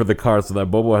roadblock for the car so that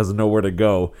Bobo has nowhere to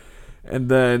go, and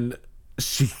then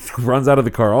she runs out of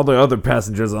the car. All the other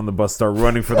passengers on the bus start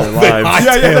running for their lives.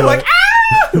 Yeah, they're like,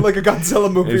 ah! Like a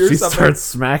Godzilla movie And or she something. starts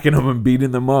smacking them and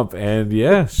beating them up, and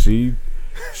yeah, she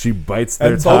bites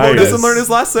their And Bobo tires. doesn't learn his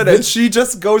lesson, and she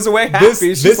just goes away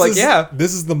happy. She's like, is, yeah.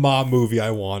 This is the mom movie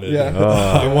I wanted. Yeah.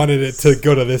 I wanted it to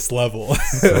go to this level.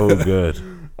 So good.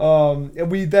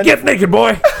 And we then Get naked,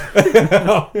 boy.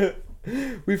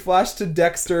 we flash to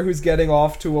Dexter, who's getting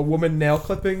off to a woman nail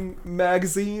clipping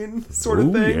magazine sort of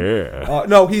Ooh, thing. yeah.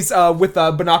 No, he's with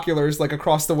binoculars, like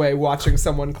across the way, watching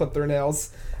someone clip their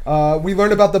nails. We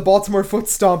learn about the Baltimore Foot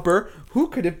Stomper. Who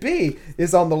could it be?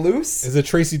 Is on the loose? Is it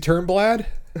Tracy Turnblad?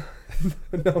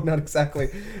 No, not exactly.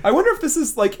 I wonder if this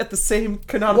is like at the same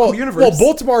canonical universe. Well,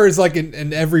 Baltimore is like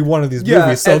in every one of these Yeah,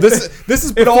 movies. So and this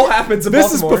is it all happens in This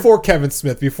Baltimore. is before Kevin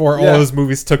Smith, before all Yeah. those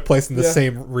movies took place in the Yeah.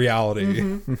 same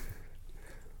reality.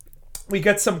 We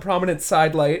get some prominent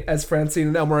sidelight as Francine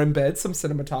and Elmer are in bed, some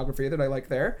cinematography that I like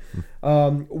there.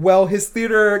 Well, his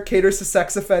theater caters to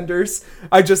sex offenders.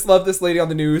 I just love this lady on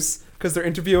the news because they're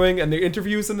interviewing, and the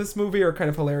interviews in this movie are kind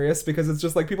of hilarious because it's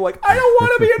just like people like, I don't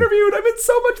want to be interviewed. I'm in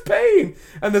so much pain.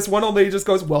 And this one old lady just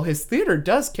goes, well, his theater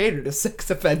does cater to sex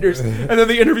offenders. And then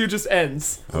the interview just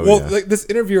ends. Oh, Well, yeah. like this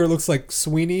interviewer looks like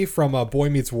Sweeney from Boy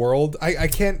Meets World. I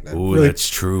can't Ooh, really. that's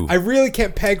true. I really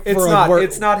can't peg It's for not. where,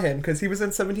 It's not him because he was in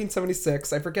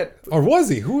 1776. I forget. Or was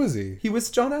he? Who was he? He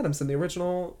was John Adams in the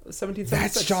original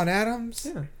 1776. That's John Adams.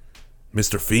 Yeah.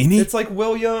 Mr. Feeney? It's like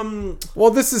William.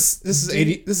 Well, this is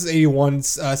 80. This is 81.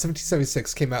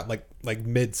 1776 came out like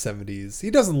mid 70s.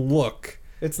 He doesn't look.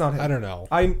 It's not him. I don't know.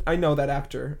 I know that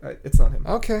actor. It's not him.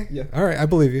 Okay. Yeah. All right. I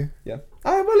believe you. Yeah.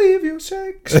 I believe you,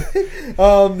 shake.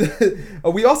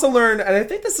 We also learn, and I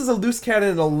think this is a loose canon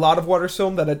in a lot of Waters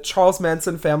film, that a Charles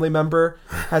Manson family member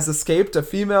has escaped, a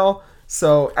female.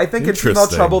 So I think in Female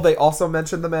Interesting. Trouble they also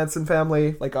mentioned the Manson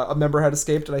family, like a member had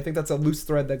escaped, and I think that's a loose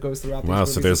thread that goes throughout. Wow,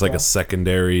 these so movies there's as like well. a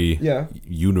secondary Yeah.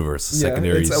 universe, a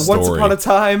secondary it's story. Once upon a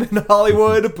time in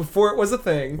Hollywood before it was a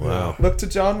thing. Wow. Look to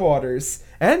John Waters.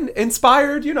 And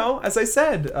inspired, as I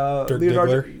said,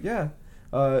 Leonardo. Diggler. Yeah.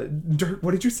 Dirk,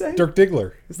 what did you say? Dirk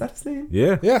Diggler. Is that his name?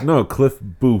 Yeah. Yeah. No, Cliff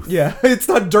Booth. Yeah, it's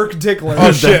not Dirk Diggler.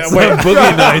 Oh shit! Wait,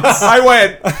 Boogie Nights. I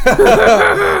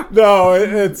went. no,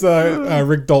 it's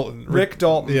Rick Dalton. Rick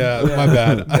Dalton. Yeah, my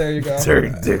bad. There you go. Dirk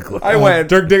Diggler. I went.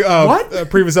 Dirk What? A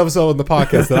previous episode in the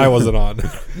podcast that I wasn't on.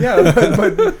 Yeah,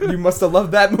 but you must have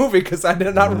loved that movie because I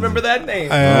did not remember that name.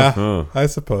 I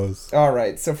suppose. All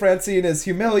right, so Francine is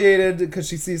humiliated because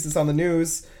she sees this on the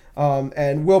news.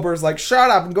 And Wilbur's like, shut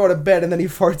up and go to bed, and then he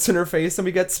farts in her face, and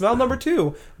we get smell number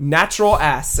 2, natural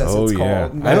ass, as it's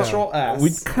called. Natural ass.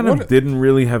 We kind of didn't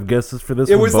really have guesses for this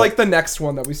It one. was like the next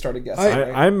one that we started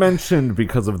guessing. I mentioned,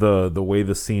 because of the way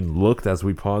the scene looked as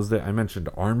we paused it, I mentioned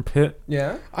armpit.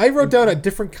 Yeah? I wrote down a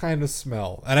different kind of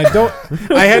smell, and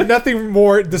I had nothing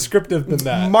more descriptive than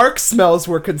that. Mark's smells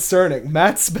were concerning.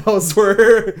 Matt's smells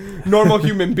were normal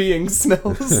human being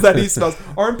smells that he smells.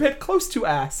 Armpit, close to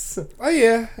ass. Oh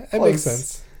yeah, that makes Close.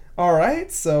 sense. All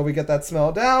right, so we get that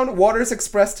smell down. Waters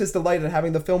expressed his delight at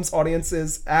having the film's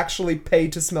audiences actually pay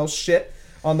to smell shit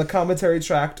on the commentary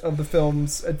track of the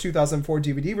film's 2004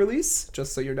 DVD release,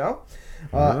 just so you know.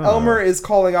 Elmer is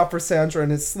calling out for Sandra in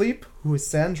his sleep. Who is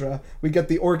Sandra? We get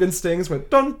the organ stings with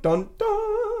dun dun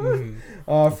dun.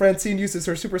 Francine uses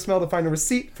her super smell to find a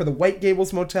receipt for the White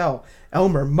Gables Motel.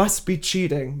 Elmer must be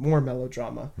cheating. More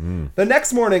melodrama. The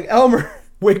next morning, Elmer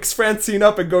wakes Francine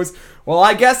up and goes, well,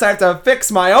 I guess I have to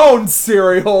fix my own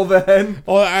cereal then.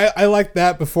 Well, I like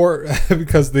that before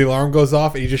because the alarm goes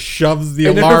off and he just shoves the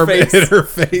In her alarm face. in her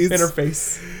face. In her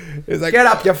face. It's like, Get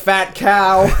up, you fat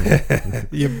cow.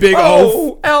 you big oaf.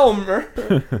 Oh,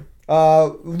 Elmer.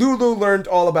 Lulu learned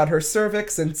all about her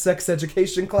cervix in sex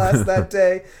education class that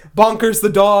day. Bonkers the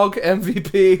dog,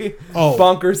 MVP. Oh.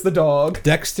 Bonkers the dog.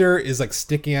 Dexter is like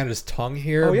sticking out his tongue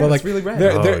here. Oh, yeah, but like it's really red.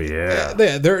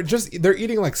 They're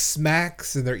eating like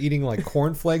smacks and they're eating like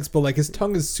cornflakes, but like his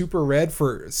tongue is super red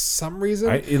for some reason.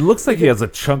 It looks like he has a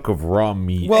chunk of raw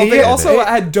meat. Well, they Yeah, also they-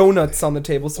 had donuts on the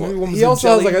table, so maybe one was he also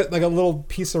jelly. has like a little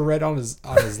piece of red on his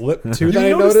lip too. You that I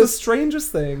noticed the noticed.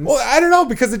 strangest things. Well, I don't know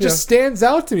because it just stands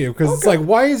out to me because it's Okay. like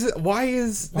why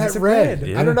is that is it red? red?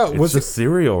 Yeah, I don't know. It's Was just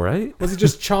cereal, right? he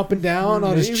just chomping down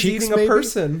on his Maybe he's cheeks? eating Maybe a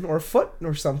person or foot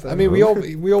or something. I mean, we all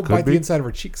bite be. the inside of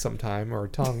our cheek sometime or our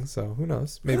tongue, so who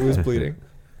knows? Maybe it was bleeding.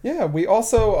 Yeah, we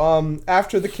also,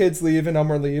 after the kids leave and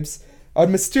Elmer leaves, a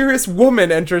mysterious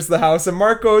woman enters the house, and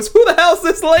Mark goes, who the hell's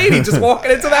this lady just walking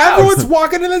into the house? Everyone's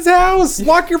walking in this house.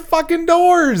 Lock your fucking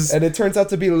doors. And it turns out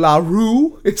to be La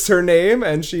Rue is her name,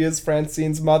 and she is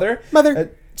Francine's mother. Mother. And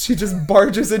she just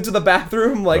barges into the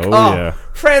bathroom like, Oh, oh, yeah.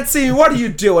 Francine, what are you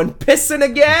doing? Pissing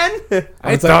again?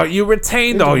 I thought you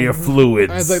retained all your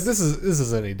fluids. I was like, this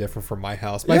is any different from my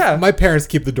house. My, Yeah. my parents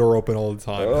keep the door open all the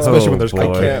time, especially when there's boy.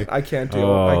 company. I can't do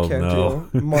Oh, I can't no.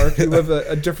 do Mark, you live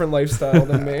a different lifestyle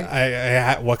than me.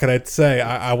 I what can I say?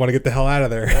 I want to get the hell out of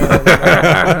there.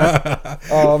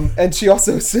 And she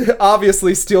also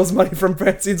obviously steals money from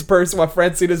Francine's purse while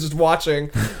Francine is just watching.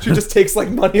 She just takes like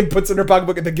money and puts it in her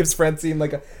pocketbook and then gives Francine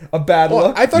like a bad Well,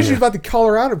 look. I thought she was about to call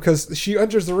her out because she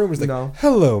enters the room and is like, No.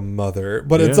 hello, mother.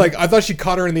 But it's Yeah. like, I thought she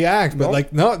caught her in the act, but Nope.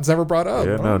 like, no, it's never brought up.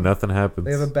 yeah, no, nothing happens.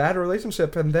 They have a bad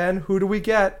relationship, and then who do we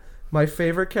get? My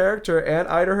favorite character, Aunt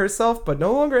Ida herself, but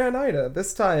no longer Aunt Ida.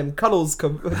 This time, Cuddles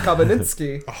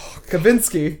Kavinsky.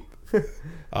 Kavinsky.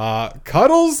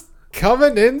 Cuddles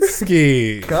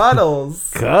Kameninski.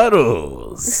 Cuddles.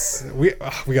 Cuddles. we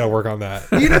gotta work on that.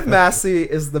 Edith Massey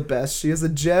is the best. She is a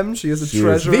gem. She is a She is.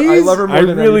 treasure. I These- love her more I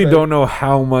than really anything. don't know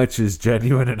how much is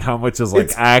genuine and how much is like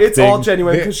It's, acting. it's all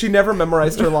genuine because she never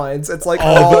memorized her lines. It's like Oh,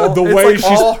 all, the it's way like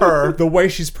she's all her. the way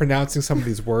she's pronouncing some of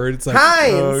these words, like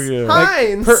Heinz. Oh, yeah.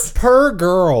 Heinz. per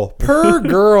girl,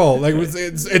 like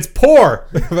it's poor.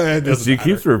 It doesn't She matter.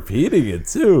 keeps repeating it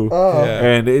too, Oh. Yeah.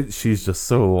 and she's just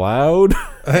so loud.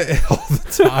 all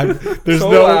the time. There's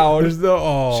So no, loud. there's no.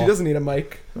 Oh, She doesn't need a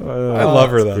mic. I love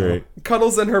her It's though. great.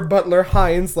 Cuddles and her butler,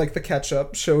 Heinz, like the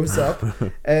ketchup, shows up.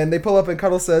 And they pull up and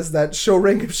Cuddles says that she'll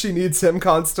ring if she needs him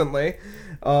constantly.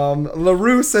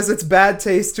 LaRue says it's bad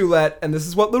taste to let, and this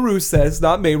is what LaRue says,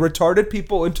 not me, retarded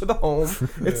people into the home.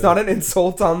 It's not an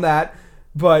insult on that.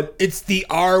 But It's the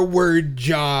R word,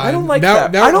 John. I don't like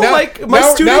that. I don't like- my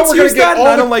students we're gonna use get that and all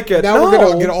I don't like it. Now we're No.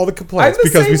 gonna get all the I'm complaints the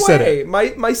because same we said way.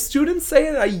 it. My students say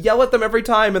it, and I yell at them every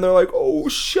time, and they're like, "Oh,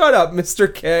 shut up,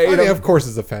 Mr. K." I mean, of course,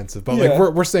 it's offensive, but like Yeah.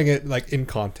 we're saying it like in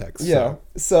context. Yeah.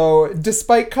 So,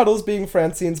 despite Cuddles being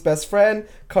Francine's best friend,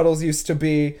 Cuddles used to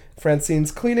be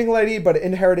Francine's cleaning lady, but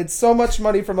inherited so much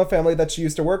money from a family that she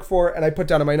used to work for, and I put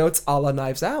down in my notes, a la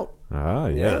Knives Out. Ah,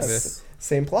 yes.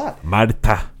 Same plot.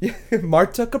 Marta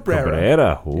Marta Cabrera.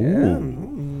 Cabrera.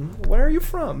 Ooh. Where are you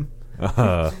from?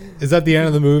 Is that the end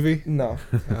of the movie? No.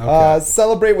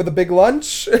 Celebrate with a big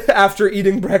lunch after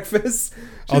eating breakfast.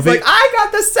 She's they- like, I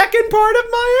got the second part of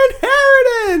my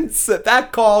inheritance.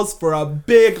 That calls for a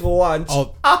big lunch.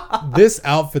 Oh, this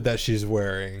outfit that she's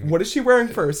wearing. What is she wearing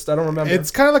first? I don't remember. It's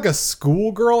kind of like a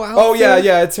schoolgirl outfit. Oh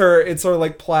yeah. It's her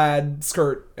like plaid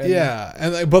skirt Yeah,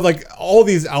 and but like all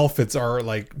these outfits are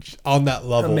like on that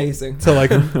level, Amazing. to like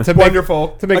to Wonderful.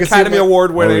 to make Academy it seem like,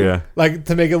 Award winning. Oh, yeah. like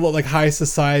to make it look like high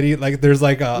society. Like there's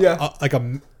like Yeah.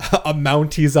 a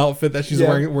Mounties outfit that she's Yeah.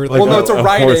 wearing. Where Well, like no, it's a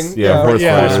riding. Horse, horse Yeah. rider's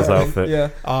Yeah. outfit. Yeah.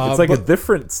 It's like a but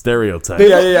different stereotype. They-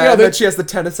 Yeah. Yeah, And they- then she has the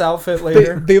tennis outfit they,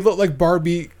 later. they look like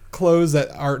Barbie clothes that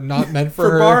are not meant for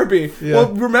For her. Barbie. Yeah.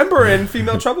 Well, remember in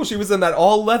Female Trouble, she was in that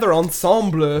all leather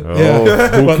ensemble. Oh, Yeah.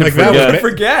 who But can like that forget? was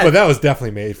Forget. but that was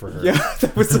definitely made for her. Yeah,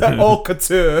 that was all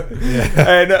couture.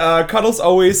 And Cuddles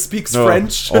always speaks No,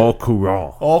 French. all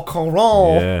courant. All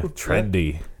courant. Yeah,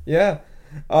 trendy. Yeah.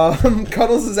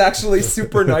 Cuddles is actually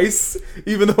super nice,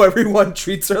 even though everyone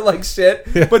treats her like shit.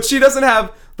 But she doesn't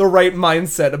have the right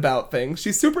mindset about things.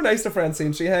 She's super nice to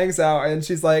Francine. She hangs out and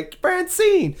she's like,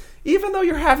 Francine, even though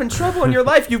you're having trouble in your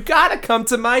life, you gotta come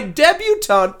to my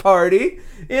debutante party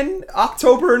in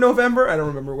October or November. I don't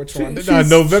remember which one.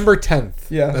 November 10th.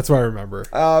 Yeah. That's what I remember.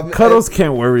 Cuddles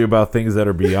can't worry about things that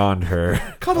are beyond her.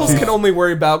 Cuddles can only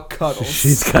worry about Cuddles.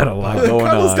 She's got a lot going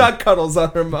Cuddles on. got Cuddles on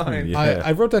her mind. Yeah.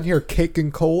 I wrote down here cake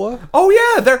and cola. Oh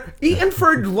yeah, they're eating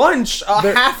for lunch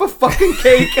half a fucking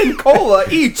cake and cola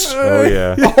each. Oh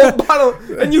yeah. A whole bottle,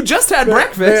 and you just had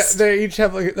breakfast. They each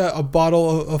have like a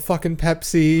bottle of fucking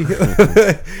Pepsi,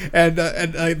 and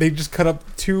they just cut up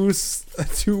two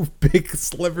big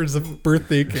slivers of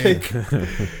birthday cake.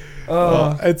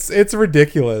 It's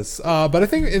ridiculous. But I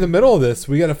think in the middle of this,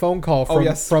 we get a phone call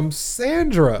from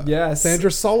Sandra. Yes.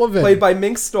 Sandra Sullivan, Played by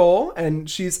Mink Stoll, and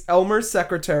she's Elmer's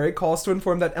secretary, calls to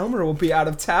inform that Elmer will be out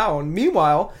of town.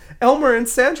 Meanwhile, Elmer and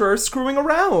Sandra are screwing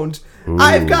around. Ooh. Look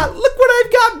what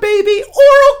I've got, baby!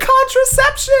 Oral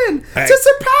contraception! To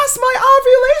suppress my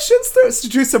ovulations through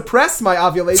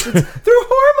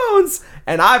hormones!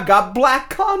 And I've got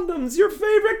black condoms, your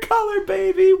favorite color,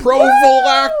 baby!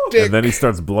 prophylactic, And then he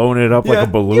starts blowing it up like Yeah. a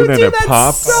balloon You and do it that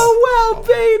pops. so well,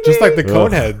 baby! just like the Ugh.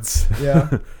 Coneheads.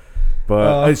 Yeah.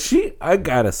 But I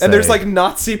gotta say, And there's like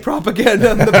Nazi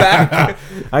propaganda in the back.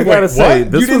 I gotta say,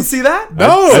 what? this You didn't was, see that?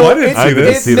 No, I didn't I see didn't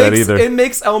this. see that either. It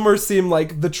makes Elmer seem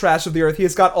like the trash of the earth.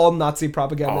 He's got all Nazi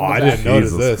propaganda. Oh, in the I back. didn't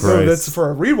notice Jesus this. Christ. So that's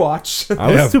for a rewatch. I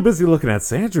was Yeah. too busy looking at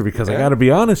Sandra because I Yeah. gotta be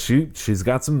honest, she's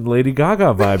got some Lady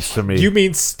Gaga vibes to me. You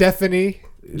mean Stephanie?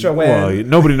 Joanne. Well,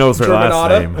 nobody knows her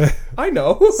last name. Germanata. I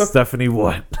know. Stephanie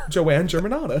what? Joanne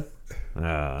Germanata.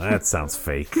 That sounds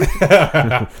fake.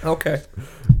 Okay.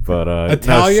 But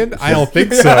Italian? no, I don't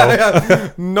think so.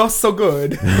 Yeah, not so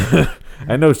good.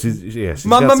 I know she's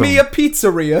Mamma got some, Mia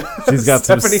Pizzeria. She's got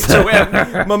some Stephanie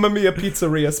Joanne. Mamma Mia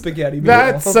Pizzeria spaghetti.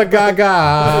 That's meatball. a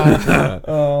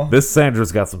gaga. This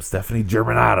Sandra's got some Stephanie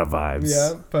Germanata vibes.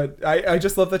 Yeah, but I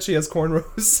just love that she has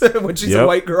cornrows when she's a Yep.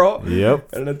 white girl. Yep.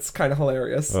 And it's kind of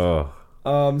hilarious. Oh.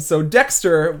 So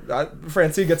Dexter,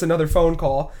 Francine gets another phone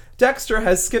call. Dexter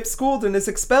has skipped school and is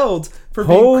expelled for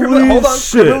being Holy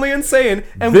shit. criminally insane.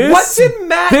 And what did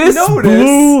Matt this notice?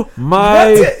 blew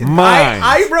my mind.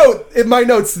 I wrote in my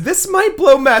notes, this might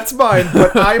blow Matt's mind,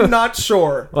 but I'm not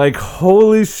sure. Like,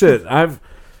 holy shit.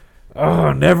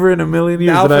 Never in a million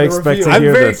years Now did for I the expect review. to I'm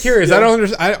hear very this. curious. Yeah. I don't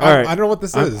understand. All right. I don't know what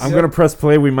this is. I'm going to press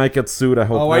play. We might get sued. I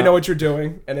hope Oh, not. I know what you're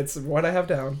doing, and it's what I have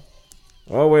down.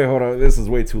 Oh, wait, hold on. This is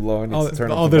way too low. I need to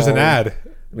turn up the there's an volume. ad.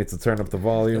 I need to turn up the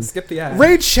volume. Skip the ad.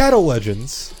 Raid Shadow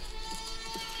Legends.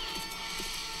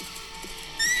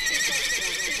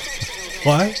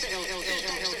 What?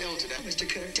 Mr.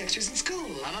 Kirk, Dexter's in school.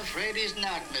 I'm afraid he's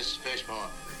not, Miss Fishmore.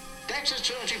 Dexter's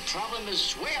truancy problem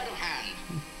is way out of hand.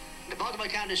 The Baltimore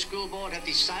County School Board have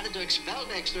decided to expel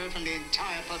Dexter from the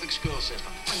entire public school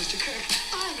system. Why, Mr. Kirk,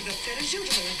 I'm as upset as you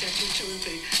to learn Dexter's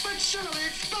truancy. But surely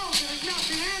expulsion is not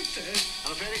the answer.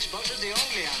 I'm afraid expulsion is the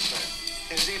only answer.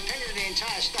 It is the opinion of the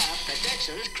entire staff that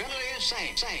Dexter is criminally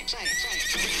insane.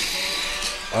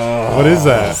 What is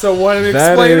that? So want to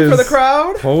That explain it for is- the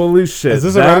crowd? Holy shit. Is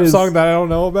this a That rap is- song that I don't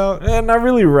know about? Not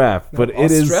really rap, but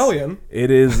it is Australian. It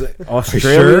is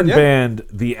Australian Yeah. band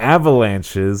The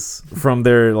Avalanches from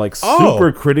their like Oh.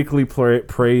 super critically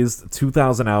praised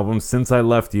 2000 album Since I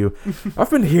Left You. I've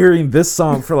been hearing this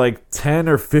song for like 10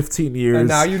 or 15 years. And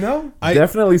now you know?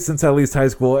 Definitely since at least high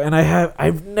school, and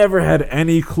I've never had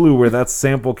any clue where that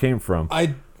sample came from.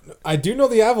 I do know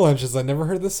the Avalanches. I never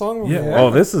heard this song before. Yeah. Oh,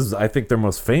 this is I think their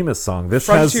most famous song. This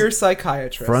Frontier has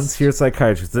Psychiatrist. Frontier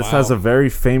Psychiatrist. This Wow. has a very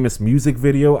famous music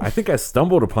video. I think I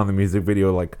stumbled upon the music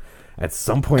video like at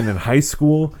some point in high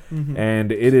school,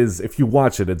 and it is, if you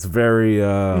watch it, it's very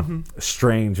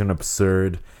strange and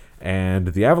absurd. And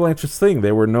the Avalanches thing,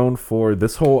 they were known for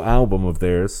this whole album of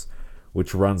theirs,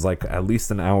 which runs like at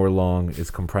least an hour long, is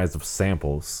comprised of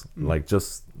samples. Like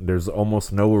just there's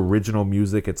almost no original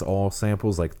music. It's all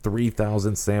samples. Like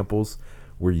 3,000 samples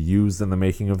were used in the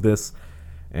making of this.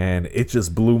 and it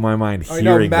just blew my mind I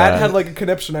know hearing Matt that. had like a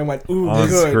conniption. I went, ooh, On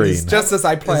good. screen. It's just as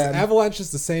I Is planned. Avalanche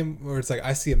is the same where it's like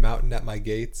I see a mountain at my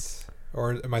gates,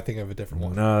 or am I thinking of a different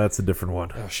one? No, that's a different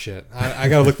one. Oh shit! I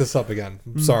gotta look this up again.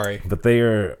 I'm sorry. But they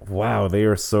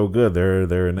are so good.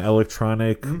 They're an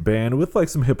electronic band with like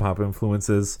some hip hop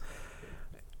influences.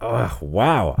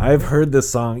 Wow, I've heard this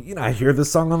song. I hear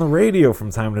this song on the radio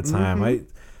from time to time.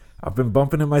 I've been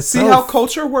bumping it myself. See how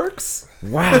culture works?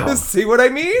 Wow. See what I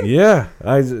mean? Yeah,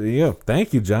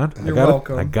 thank you, John. You're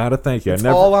welcome. I gotta thank you. It's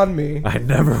all on me. I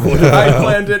never would have. I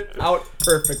planned it out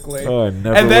perfectly. Oh, I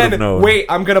never and then, would've known. wait,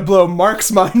 I'm going to blow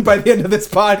Mark's mind by the end of this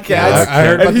podcast. Yeah, I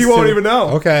heard about and he this won't too. even know.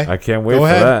 Okay, I can't wait Go for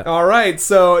ahead. that. All right,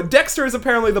 so Dexter is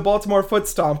apparently the Baltimore foot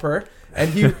stomper,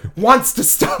 and he wants to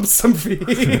stomp some feet.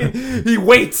 He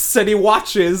waits and he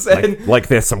watches, and Like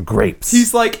there's some grapes.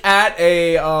 he's like at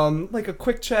a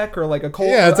Quick Check or like a cold.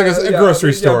 Yeah, it's like a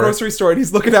grocery store. Yeah, grocery store, and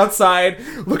he's looking outside,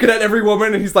 looking at every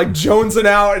woman, and he's like jonesing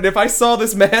out. And if I saw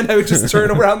this man, I would just turn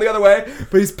around the other way.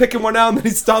 But he's picking one out, and then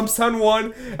he stomps on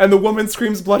one, and the woman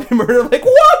screams bloody murder, like,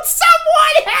 "Won't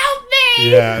someone help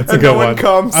me?" Yeah, it's a And good no one one.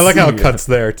 comes. I like how it cuts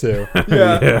there too.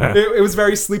 Yeah. It was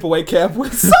very sleepaway camp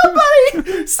with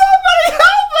somebody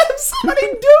help him! Somebody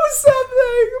do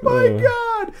something!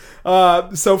 My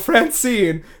God! So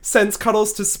Francine sends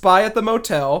Cuddles to spy at the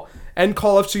motel and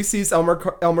call if she sees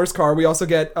Elmer's car. We also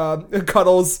get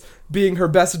Cuddles being her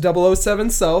best 007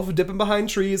 self, dipping behind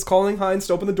trees, calling Hines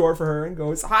to open the door for her, and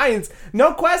goes, "Hines,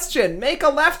 no question, make a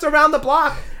left around the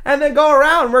block and then go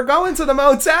around. We're going to the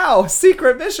motel.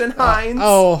 Secret mission, Hines."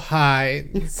 Hi.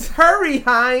 Hurry,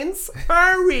 Hines!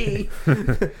 Hurry!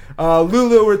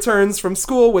 Lulu returns from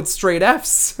school with straight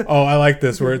Fs. Oh, I like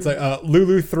this where it's like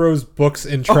Lulu throws books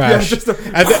in Oh, yeah, trash. just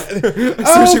and then,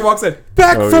 So she walks in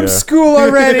back Oh, from yeah. school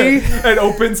already. and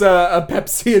opens a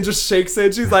Pepsi and just shakes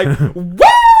it. She's like, "Woo!"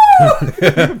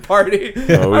 Party.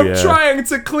 Oh, I'm yeah. trying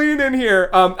to clean in here.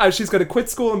 She's gonna quit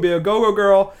school and be a go-go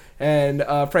girl. And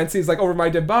Francine's like, "Over my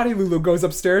dead body." Lulu goes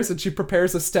upstairs and she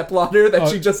prepares a stepladder that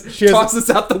she just she has- tosses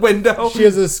out the window. She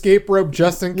has an escape rope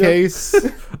just in case.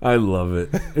 I love it.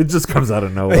 It just comes out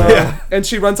of nowhere. And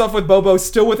she runs off with Bobo,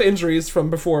 still with injuries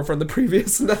from the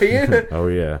previous night. Oh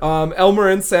yeah. Elmer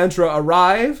and Sandra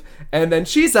arrive, and then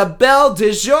she's a belle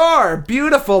de jour,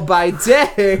 beautiful by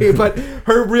day, but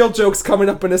her real joke's coming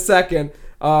up in a second.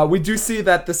 We do see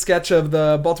that the sketch of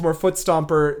the Baltimore foot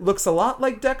stomper looks a lot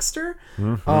like Dexter,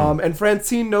 and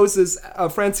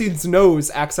Francine's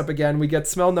nose acts up again. We get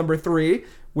smell number 3,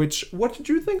 which, what did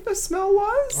you think the smell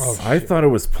was? I thought it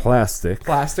was plastic.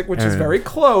 Plastic, which is And- very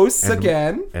close and-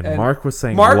 again. and Mark was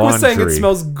saying Mark was saying it laundry.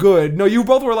 smells good. No, you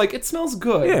both were like, it smells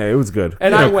good. Yeah, it was good.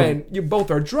 And I went, you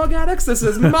both are drug addicts. This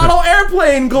is model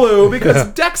airplane glue because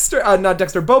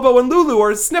Bobo and Lulu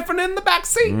are sniffing in the back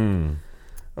seat.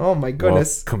 Oh my Well,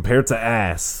 goodness. compared to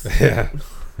ass,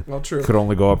 Well, true. could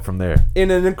only go up from there.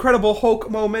 In an incredible Hulk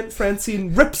moment,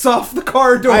 Francine rips off the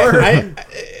car door.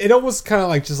 It almost kind of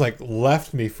like just like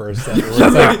left me for a second. Where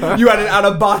it's like, You had an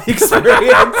out-of-body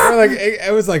experience. or like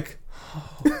it was like,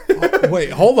 oh,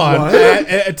 wait, hold on.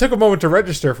 It took a moment to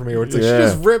register for me. Where it's like Yeah. she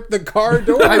just ripped the car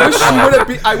door.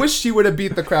 I wish she would have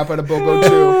beat the crap out of Bobo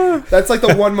too. That's like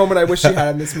the one moment I wish she had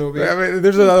in this movie. I mean,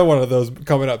 there's another one of those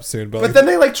coming up soon, but, But like, then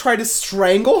they like try to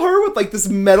strangle her with like this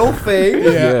metal thing.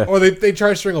 yeah. Or they try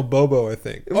to strangle Bobo, I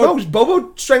think. No,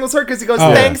 Bobo strangles her because he goes,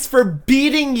 Oh. "Thanks for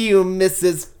beating you,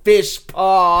 Mrs.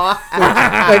 Fishpaw."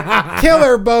 Like, kill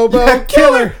her, Bobo.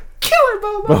 Kill her. Kill her,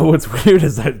 Bobo. But what's weird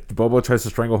is that Bobo tries to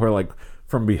strangle her like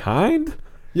from behind.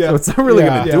 Yeah. So it's not really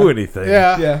Yeah. gonna do anything.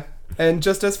 Yeah. Yeah. And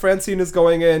just as Francine is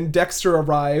going in, Dexter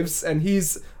arrives and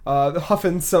he's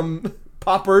huffing some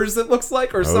poppers, it looks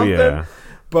like, or something. yeah.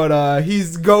 But he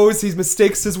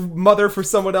mistakes his mother for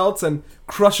someone else and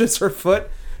crushes her foot.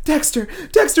 Dexter,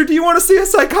 do you want to see a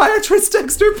psychiatrist,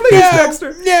 Dexter? Please,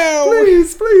 Dexter. No.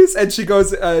 Please. And she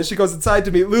goes inside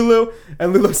to meet Lulu,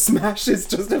 and Lulu smashes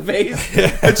just a vase.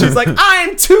 And she's like,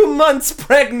 "I'm 2 months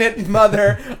pregnant,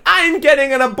 mother. I'm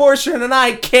getting an abortion, and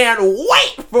I can't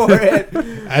wait for it."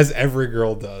 As every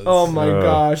girl does. Oh my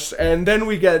gosh. And then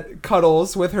we get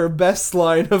Cuddles with her best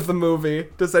line of the movie.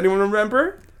 Does anyone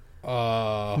remember?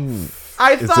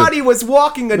 I thought he was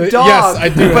walking a Yes, dog, I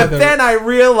do but have that. then I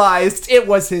realized it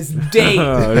was his date.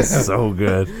 Oh, it's so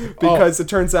good. Because it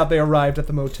turns out they arrived at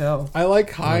the motel. I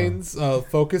like Hines'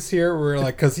 focus here, where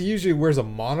like, because he usually wears a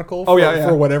monocle. Oh, For, yeah.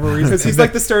 for whatever reason. Because he's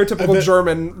like the stereotypical and then-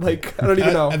 German, like, I don't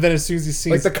even know. And then as soon as he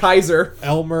sees Like the Kaiser.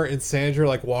 Elmer and Sandra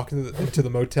like walking into the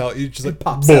motel, he just like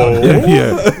Pops "Boom." out.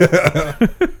 Yeah,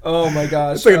 Oh my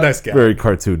gosh. It's like a nice guy. very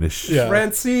cartoonish. Yeah.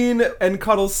 Francine and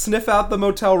Cuddles sniff out the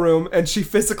motel room, and she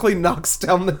physically knocks knocks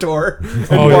down the door and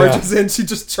Oh, yeah. barges in. She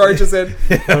just charges in,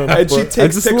 and she takes I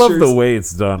just pictures. love the way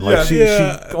it's done. Like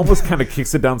Yeah. she almost kind of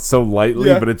kicks it down so lightly,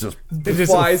 Yeah. but it just It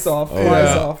flies off. Flies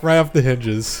Yeah, off. right off the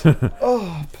hinges.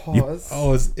 Oh, pause.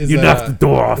 Oh, is you that, knocked the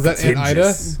door off. Is that its Aunt Ida?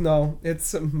 hinges. No,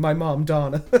 it's my mom,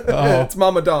 Donna. Oh. It's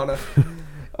Mama Donna.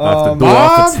 Knocked the door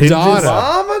off its hinges. Donna.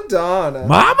 Mama Donna.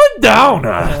 Mama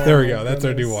Donna. There we go. That's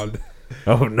our new one.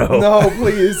 Oh no. No,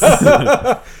 please.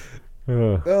 Uh,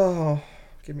 Oh,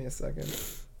 give me a second.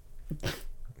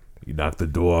 you knocked the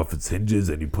door off its hinges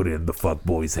and you put it in the fuck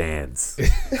boy's hands. Did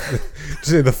you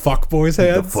say the fuck boy's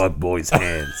The hands? fuck boy's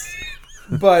hands.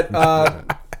 But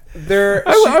there,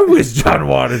 I wish John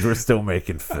Waters were still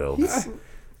making films.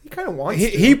 he kind of wants.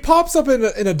 He pops up in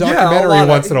a Yeah, documentary lot of-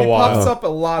 once in a He while. pops up a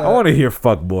lot. I want to hear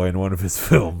fuck boy in one of his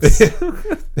films.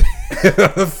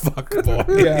 Fuck boy.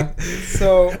 Yeah.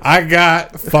 So, I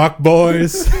got fuck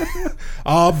boys.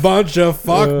 A bunch of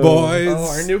fuck boys.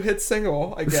 our new hit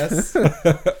single, I guess.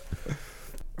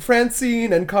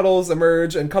 Francine and Cuddles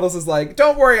emerge, and Cuddles is like,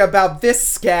 "Don't worry about this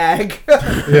skag.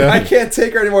 I can't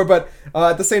take her anymore." But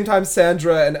at the same time,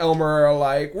 Sandra and Elmer are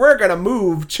like, "We're gonna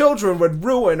move. Children would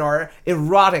ruin our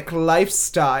erotic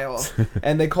lifestyle."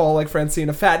 And they call like Francine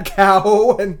a fat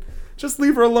cow and just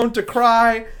leave her alone to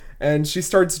cry. And she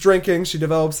starts drinking. She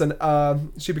develops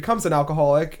she becomes an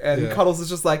alcoholic. And Yeah. Cuddles is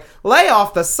just like, "Lay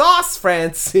off the sauce,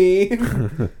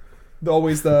 Francine."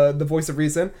 Always the voice of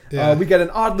reason. Yeah. We get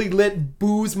an oddly lit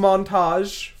booze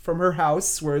montage from her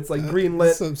house where it's like green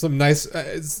lit, Some nice,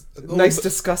 it's a little nice bit-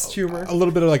 disgust humor. A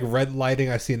little bit of like red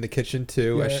lighting I see in the kitchen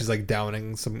too, as Yeah. she's like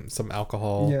downing some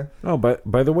alcohol. Yeah. Oh,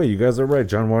 by the way, you guys are right.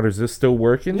 John Waters is still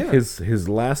working. Yeah. His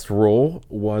last role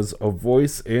was a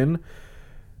voice in,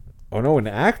 an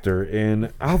actor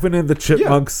in Alvin and the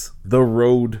Chipmunks: The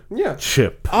Road Yeah.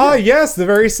 Chip. Ah, yes, the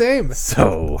very same.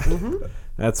 So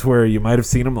that's where you might have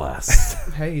seen him last.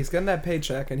 Hey, he's getting that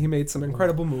paycheck and he made some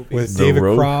incredible movies. With The David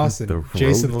Road- Cross The and Road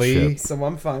Jason Lee. Chip. So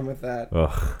I'm fine with that.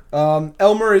 Ugh.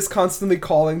 Elmer is constantly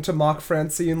calling to mock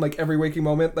Francine like every waking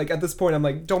moment. Like at this point, I'm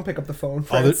like, don't pick up the phone,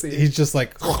 Francine. He's just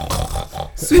like,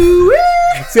 Sweet!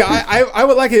 see, I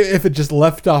would like it if it just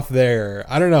left off there.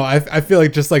 I don't know. I feel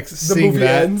like just like seeing movie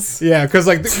that. ends. Yeah, because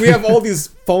like we have all these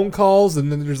phone calls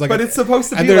and then there's like, But it's supposed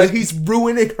to and be there's- like he's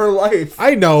ruining her life.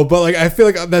 I know, but like I feel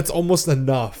like that's almost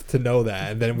enough to know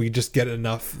that, and then we just get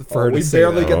enough for her to We say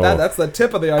barely that. get that. Oh. That's the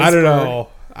tip of the iceberg. I don't know.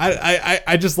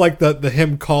 I just like the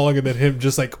him calling and then him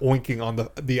just like oinking on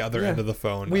the other end of the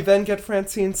phone. We then get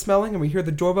Francine smelling, and we hear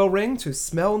the doorbell ring to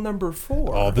smell number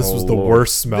 4. Oh, this was Oh, the Lord.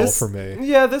 worst smell This- for me.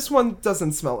 Yeah, this one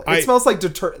doesn't smell. It smells like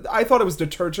I thought it was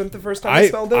detergent the first time I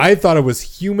smelled it. I thought it was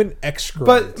human excrement.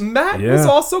 but Matt was Yeah.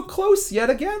 also close yet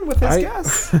again with his I-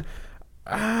 guess.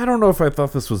 I don't know if I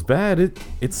thought this was bad.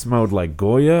 It smelled like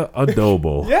Goya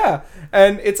adobo. Yeah,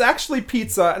 and it's actually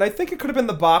pizza, and I think it could have been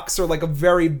the box or like a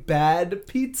very bad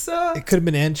pizza. it could have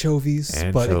been anchovies,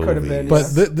 but Anchovies. could have been, but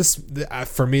yeah. this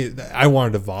for me, I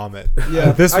wanted to vomit.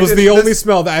 Yeah, this I was did- the only this-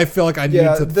 smell that I feel like I needed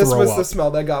Yeah, to this throw was up. the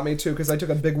smell that got me too because I took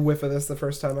a big whiff of this the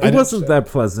first time. It wasn't that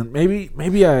pleasant. Maybe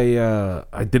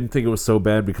I didn't think it was so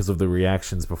bad because of the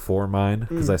reactions before mine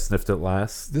because I sniffed it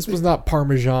last. This was not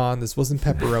Parmesan. This wasn't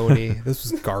pepperoni. This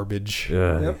was garbage.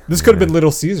 Yeah. This could have been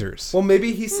Little Caesars. Well,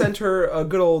 maybe he sent her a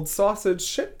good old sausage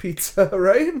shit pizza,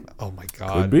 right? Oh my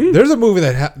god! Could be. There's a movie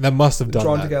that must have done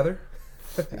Drawn that. together.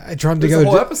 Drawn There's a together.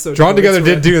 whole episode Drawn devoted together to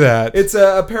did it. do that. It's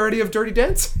a parody of Dirty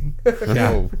Dancing.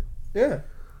 yeah. Yeah.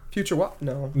 Future what?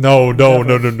 No. No.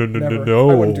 Never. No.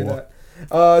 I wouldn't do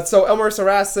that. So Elmer's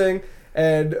harassing,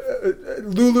 and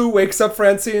Lulu wakes up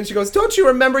Francine, and she goes, "Don't you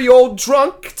remember, you old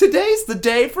drunk? Today's the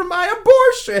day for my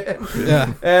abortion."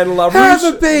 Yeah. And LaRouche...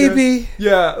 Have a baby.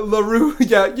 Yeah, LaRouche...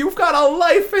 Yeah, you've got a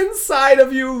life inside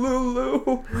of you,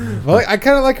 Lulu. Well, I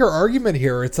kind of like her argument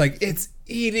here. It's like it's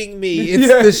eating me, it's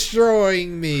Yeah.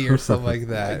 destroying me, or something like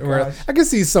that. my Where gosh. I can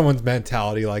see someone's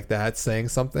mentality like that saying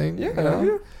something. Yeah.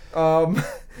 you know?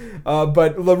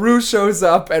 But LaRue shows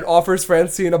up and offers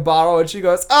Francine a bottle, and she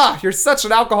goes, "You're such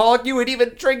an alcoholic, you would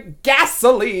even drink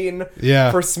gasoline."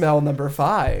 Yeah. For smell number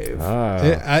 5.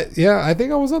 Yeah, I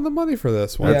think I was on the money for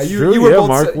this one. Yeah, That's you true. were Yeah, both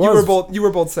Mark was. you were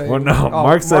both saying. Well, no, Oh,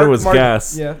 Mark said it was Mark-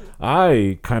 gas. Yeah.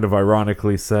 I kind of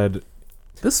ironically said,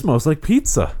 "This smells like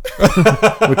pizza,"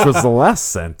 which was the last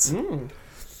scent.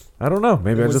 I don't know.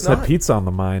 Maybe I was just not. had pizza on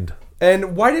the mind.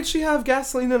 And why did she have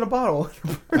gasoline in a bottle?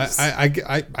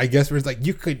 I guess it's like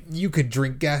you could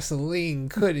drink gasoline,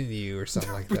 couldn't you, or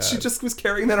something like that. She just was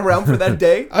carrying that around for that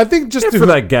day. I think just For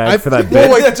that gag, for that bit.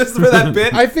 Well, yeah, just for that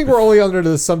bit. I think we're only under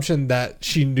the assumption that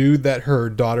she knew that her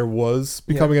daughter was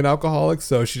becoming an alcoholic,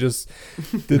 so she just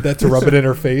did that to rub it in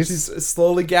her face. She's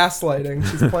slowly gaslighting.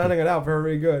 She's planning it out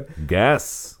very good.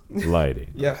 Gas.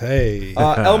 lighting. Yeah. Hey.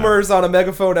 Elmer's on a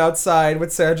megaphone outside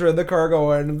with Sandra in the car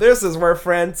going, "This is where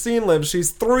Francine lives.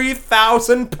 She's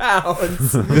 3,000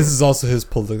 pounds." This is also his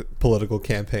political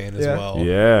campaign as Yeah. well.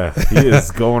 Yeah, he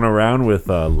is going around with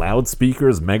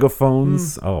loudspeakers,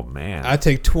 megaphones. Oh man, I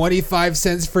take 25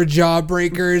 cents for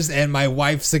jawbreakers, and my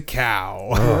wife's a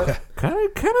cow. kind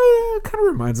of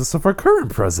reminds us of our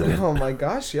current president. Oh my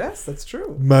gosh, yes, that's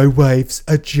true. My wife's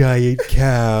a giant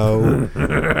cow.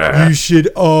 You should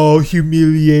all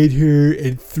humiliate her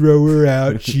and throw her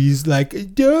out. She's like a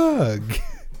dog.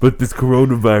 But this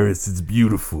coronavirus is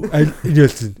beautiful.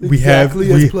 Listen,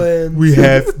 Exactly as planned. we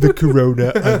have the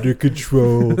corona under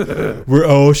control. We're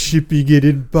all shipping it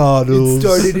in bottles.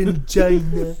 in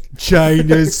China.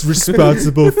 China's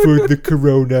responsible for the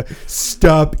corona.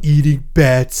 Stop eating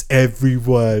bats,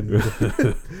 everyone.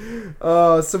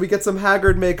 So we get some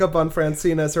haggard makeup on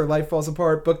Francine as her life falls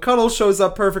apart, but Cuddles shows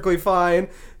up perfectly fine.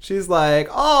 She's like,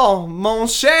 "Oh, mon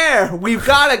cher, we've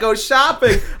got to go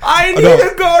shopping. I need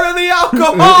to go to the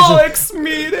alcoholics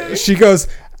meeting." She goes,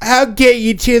 "I'll get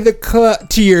you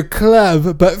to your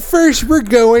club, but first we're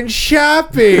going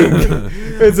shopping."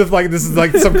 As if like this is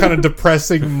like some kind of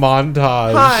depressing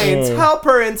montage. Hines, help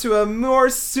her into a more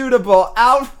suitable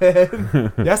outfit.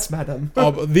 Yes, madam.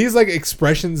 But these like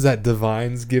expressions that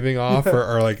Divine's giving off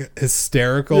are like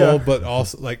hysterical, Yeah. but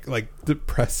also like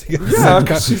depressing. Yeah,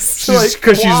 'cause she's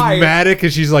like, why? manic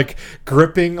and she's like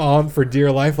gripping on for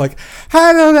dear life. Like,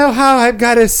 I don't know how I'm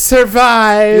gonna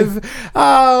survive.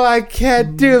 Oh, I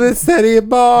can't do this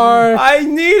anymore. I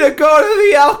need to go to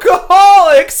the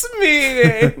alcoholics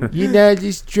meeting. You know,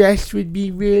 this dress would be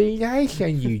really nice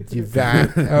on you,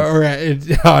 Divine.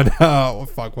 Oh no,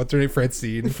 fuck! What's her name?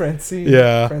 Francine. Francine.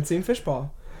 Yeah. Francine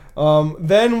Fishball.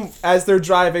 Then, as they're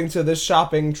driving to this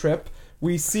shopping trip,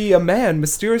 we see a man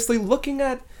mysteriously looking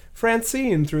at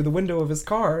Francine through the window of his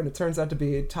car, and it turns out to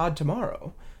be Todd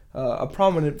Tomorrow, a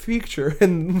prominent feature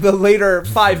in the later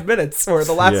 5 minutes, or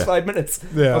the last Yeah. 5 minutes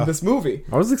Yeah. of this movie.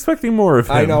 I was expecting more of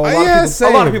him. I know, a Yeah, lot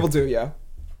same. of people do, yeah.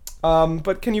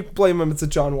 But can you blame him? It's a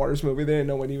John Waters movie. They didn't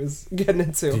know what he was getting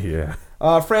into. Yeah.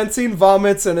 Francine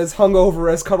vomits and is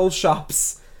hungover as Cuddles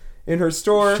shops in her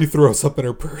store. She throws up in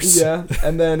her purse. Yeah,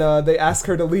 and then they ask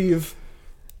her to leave,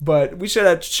 but we should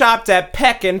have shopped at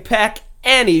Peck and Peck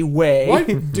anyway. Why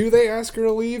do they ask her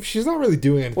to leave? She's not really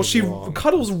doing anything Well, she wrong.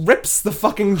 Cuddles rips the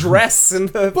fucking dress and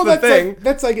the Well, thing.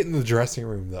 that's like in the dressing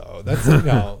room, though. That's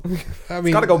no. I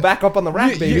mean, Gotta go back up on the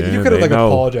rack, baby. You Yeah, could have they like know.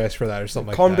 apologized for that or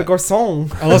something Comme like de that.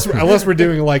 garçon. Unless we're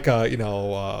doing like oh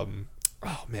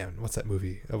man, what's that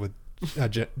movie with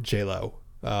J Lo?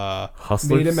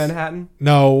 Hustlers. Made in Manhattan.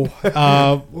 No.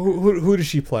 Who does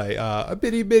she play? A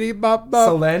bitty bop bop.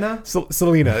 Selena.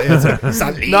 Selena. It's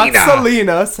Selena. Not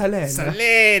Selena. Selena.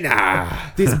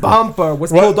 Selena. This bumper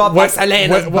was pulled off by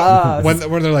Selena's bus.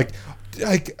 When they're like,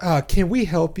 can we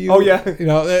help you? Oh, yeah. You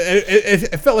know,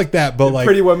 it felt like that, but like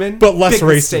Pretty Women. but less Big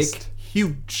racist. mistake.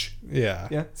 Huge. Yeah.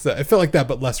 Yeah. So it felt like that,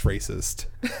 but less racist.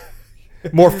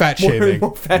 More fat shaming.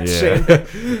 More fat Yeah.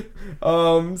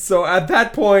 shaming. So at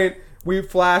that point, we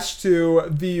flash to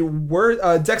the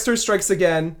Dexter strikes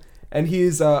again, and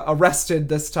he's arrested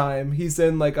this time. He's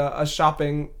in like a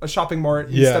shopping mart.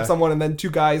 He Yeah. steps on one, and then two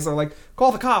guys are like,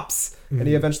 "Call the cops!" And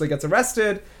he eventually gets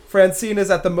arrested. Francine is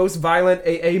at the most violent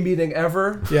AA meeting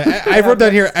ever. Yeah, I wrote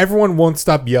down here, everyone won't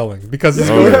stop yelling because it's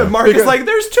Oh, yeah. Mark is like,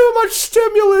 "There's too much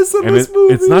stimulus in And this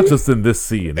movie." it's not just in this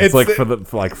scene. It's It's like the-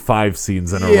 for like 5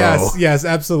 scenes in a row. yes,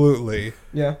 absolutely.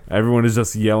 Yeah. Everyone is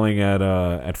just yelling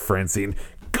at Francine.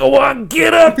 Go on,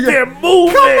 get up there,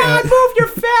 move Come it. on, move your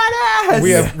fat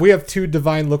ass. We have two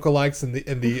Divine lookalikes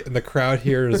in the crowd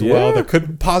here as well Yeah. that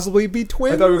could possibly be I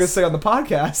twins. thought we were gonna say on the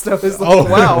podcast. I was like, Oh.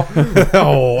 wow,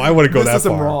 Oh, I wouldn't go this that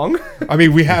isn't far. wrong. I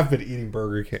mean, we have been eating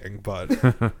Burger King, but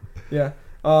Yeah.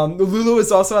 Lulu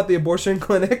is also at the abortion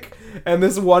clinic, and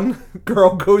this one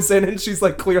girl goes in and she's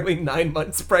like clearly 9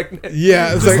 months pregnant.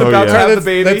 yeah, it's Just like about to have the let's,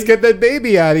 baby. let's get that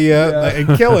baby out of you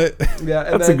and kill it. Yeah,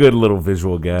 and That's then, a good little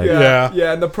visual gag. Yeah,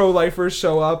 Yeah. and the pro-lifers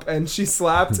show up, and she's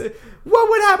slapped. What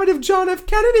would happen if John F.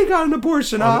 Kennedy got an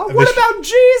abortion? Huh? and What they sh- about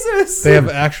Jesus? They have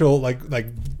an actual like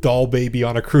doll baby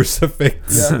on a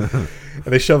crucifix.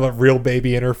 And they shove a real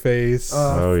baby in her face.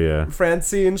 Oh yeah.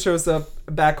 Francine shows up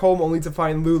back home only to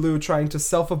find Lulu trying to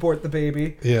self-abort the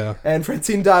baby. yeah. And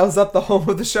Francine dials up the home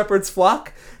of the shepherd's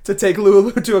flock to take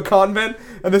Lulu to a convent.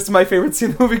 And this is my favorite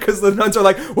scene in the movie because the nuns are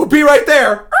like, "We'll be right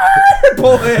there."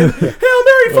 Pull in. "Hail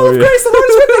Mary, full of yeah. grace, the Lord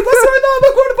is with thee. Blessed art thou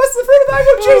among women, blessed is the fruit of thy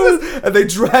womb, Jesus." And they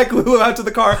drag Lulu out to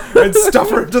the car and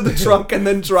stuff her into the trunk and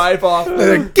then drive off.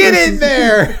 Get in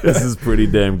there. This is pretty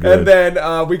damn good. And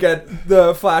then we get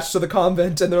the flash to the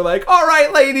convent, and they're like, "All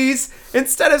right, ladies,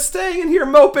 instead of staying in here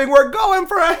moping, we're going going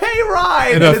for a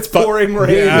hayride, and a it's pouring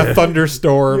rain. Yeah,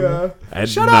 thunderstorm. Yeah. At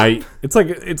Shut up. night. It's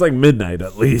like midnight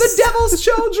at least. The devil's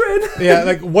children. Yeah,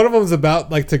 like one of them's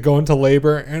about like to go into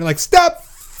labor, and like stop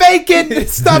faking,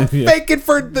 stop faking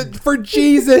for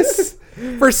Jesus,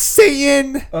 for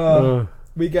Satan.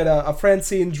 We get a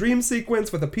Francine dream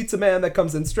sequence with a pizza man that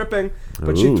comes in stripping,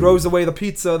 but she Ooh. throws away the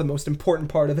pizza, the most important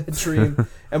part of that dream.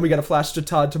 And we get a flash to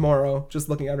Todd tomorrow, just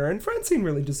looking at her. And Francine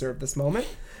really deserved this moment.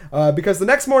 Because the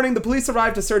next morning, the police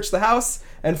arrive to search the house,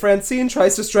 and Francine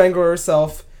tries to strangle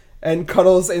herself, and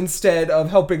Cuddles, instead of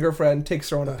helping her friend, takes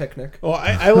her on a picnic. Well,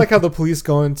 I like how the police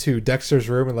go into Dexter's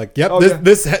room and like, yep, Oh, this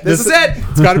yeah. This is it.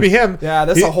 It's got to be him. Yeah,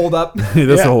 this will hold up. That's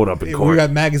Yeah. a hold up in We court. got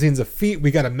magazines of feet.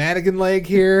 We got a Madigan leg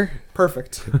here.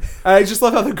 Perfect. I just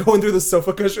love how they're going through the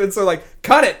sofa cushions. They're like,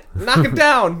 cut it, knock it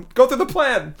down, go through the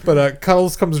plan. But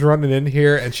Cuddles comes running in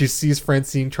here, and she sees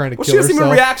Francine trying to Well, she kill doesn't even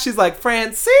herself. react. She's like,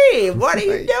 Francine, what are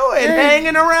you doing?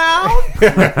 Hanging around?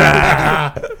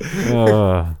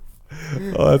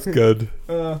 Oh, that's good.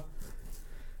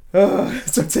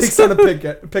 So takes on a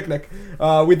picnic.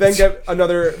 We then get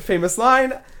another famous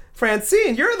line.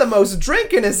 Francine, you're the most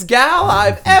drinkinest gal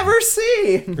I've ever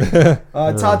seen.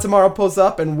 Todd tomorrow pulls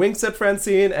up and winks at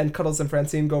Francine, and Cuddles and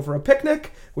Francine go for a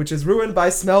picnic, which is ruined by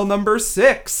smell number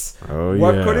 6. Oh,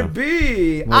 What yeah. could it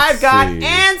be? Let's I've got see.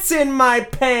 ants in my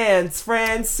pants,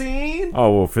 Francine.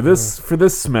 Oh well, for this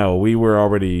smell, we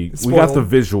got the Spoiled.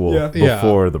 visual Yeah.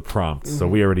 before the prompt, so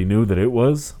we already knew that it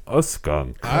was a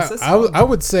skunk. I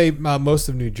would say most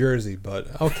of New Jersey,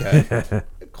 but okay.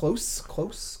 Close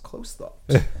thought.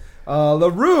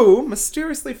 LaRue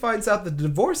mysteriously finds out the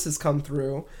divorce has come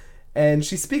through, and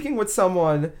she's speaking with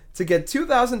someone to get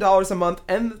 $2,000 a month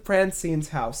and Francine's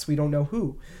house. We don't know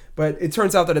who. But it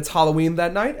turns out that it's Halloween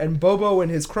that night, and Bobo and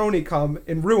his crony come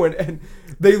in ruin, and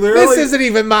they literally... This isn't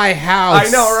even my house. I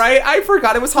know, right? I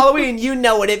forgot it was Halloween. You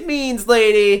know what it means,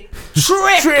 lady.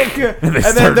 Trick! And then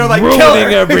start they're like, ruining kill her.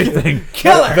 everything.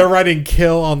 Kill her. They're writing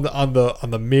 "kill" on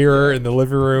the mirror in the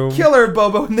living room. Kill her,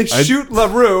 Bobo, and they shoot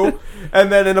LaRue,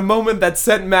 and then in a moment that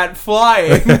sent Matt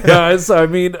flying. Guys, I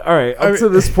mean, all right. Up to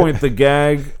this point, the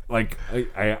gag, like,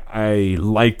 I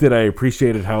liked it. I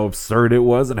appreciated how absurd it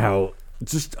was and how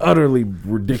just utterly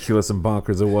ridiculous and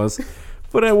bonkers it was.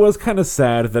 But I was kind of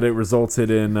sad that it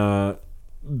resulted in the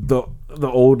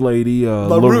old lady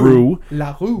LaRue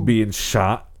being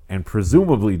shot and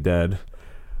presumably dead.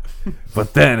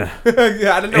 But then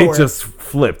Yeah, I don't know. it just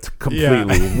flipped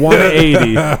completely, Yeah.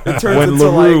 180 turns when into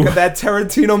LaRue like that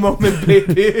Tarantino moment,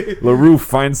 baby. LaRue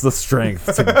finds the strength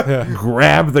to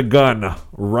grab the gun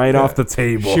right off the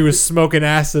table. She was smoking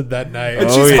acid that night. And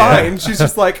Oh, she's yeah. fine. She's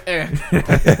just like, eh.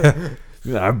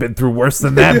 I've been through worse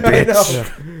than that, I bitch.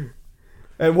 know.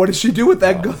 And what does she do with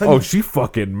that gun? Oh, she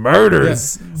fucking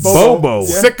murders Bobo. Bobo.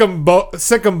 Yeah. Sick'em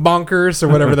Bonkers or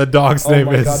whatever the dog's Oh name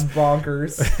my is. god,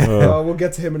 bonkers. We'll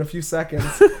get to him in a few seconds.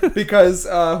 Because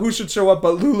who should show up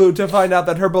but Lulu to find out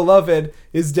that her beloved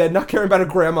is dead, not caring about her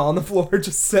grandma on the floor,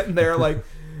 just sitting there like...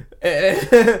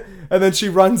 and then she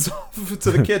runs off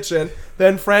to the kitchen.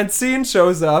 Then Francine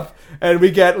shows up, and we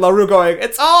get LaRue going,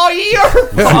 it's all your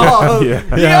fault!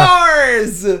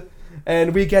 Yours!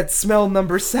 And we get smell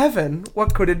number 7.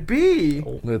 What could it be?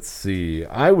 Let's see.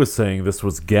 I was saying this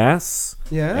was gas.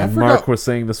 Yeah? And Mark was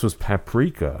saying this was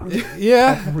paprika.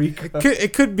 Yeah, Paprika.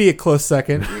 it could be a close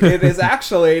second. It is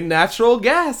actually natural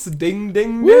gas. Ding,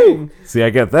 ding, ding. See, I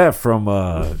got that from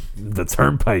the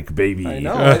Turnpike, baby. I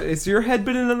know. Is your head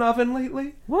been in an oven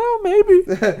lately? Well, maybe.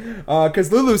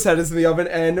 Because Lulu's head is in the oven,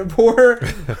 and poor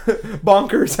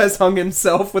Bonkers has hung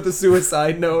himself with a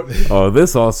suicide note. Oh,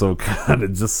 this also kind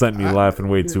of just sent me laughing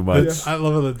way too much. I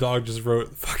love how the dog just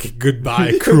wrote "fucking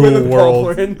goodbye, With cruel a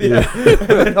world." ballpoint, and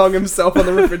then hung himself on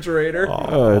the refrigerator.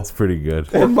 Oh, it's pretty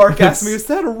good. And Mark asked me, "Is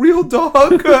that a real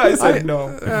dog?" I said,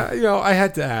 "No." I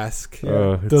had to ask.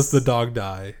 It's- Does the dog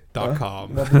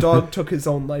die.com. Well, the dog took his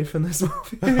own life in this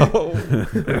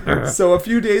movie. So a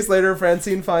few days later,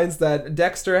 Francine finds that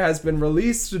Dexter has been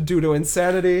released due to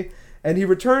insanity, and he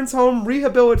returns home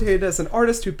rehabilitated as an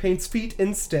artist who paints feet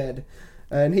instead.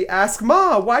 And he asks,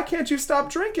 Ma, why can't you stop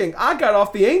drinking? I got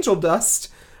off the angel dust.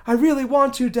 I really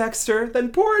want to, Dexter. Then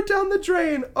pour it down the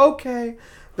drain. Okay.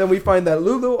 Then we find that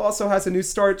Lulu also has a new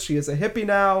start. She is a hippie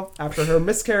now after her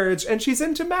miscarriage, and she's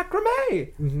into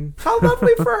macrame. How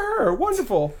lovely for her.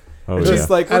 Wonderful. Oh, And yeah. she's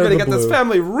like, Out we're of going to the get this blue.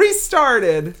 family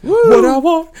restarted. What I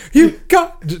want, you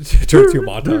got. Turn to a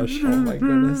montage. Oh my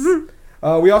goodness.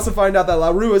 We also find out that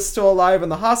LaRue is still alive in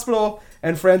the hospital,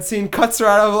 and Francine cuts her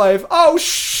out of life. Oh,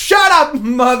 shut up,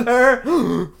 mother!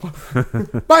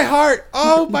 My heart.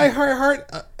 Oh, my heart.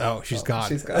 Oh, she's gone.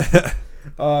 She's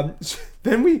gone.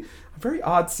 Then very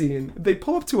odd scene. They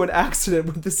pull up to an accident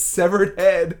with this severed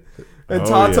head, and Oh,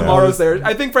 Todd yeah. Tomorrow's there.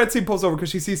 I think Francine pulls over because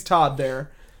she sees Todd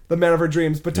there, the man of her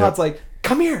dreams. But Todd's like,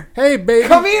 "Come here, Hey, baby.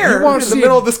 come here!" You want in to the see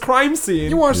middle a, of this crime scene.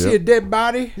 You want to see a Yep. dead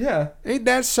body? Yeah. Ain't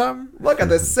that something? Look at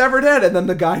this severed head, and then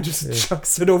the guy just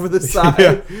chucks it over the side.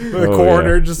 Yeah. The Oh,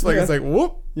 coroner yeah. just like, it's like,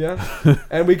 whoop. Yeah.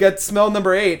 And we get smell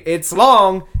number 8. It's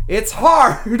long. It's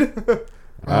hard.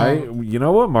 You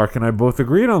know what? Mark and I both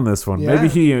agreed on this one. Yeah. Maybe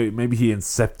he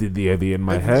incepted the idea in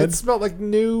my It head. smelled like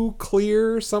new,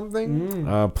 clear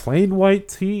something. Plain white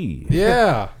tea.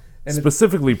 Yeah. And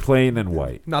Specifically plain and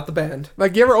white. Not the band.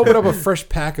 Like, you ever open up a fresh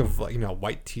pack of, like,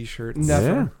 white T-shirts?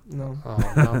 Never. No.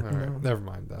 Oh, no. All right. Never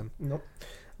mind then. Nope.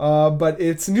 But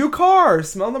it's new car.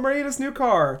 Smell number 8 is new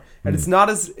car, and it's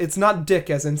not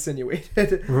dick as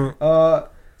insinuated.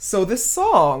 So this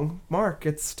song, Mark,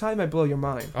 it's time I blow your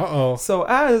mind. Uh-oh. So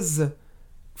as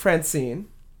Francine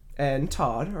and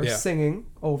Todd are Yeah. singing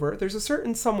over, there's a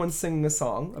certain someone singing a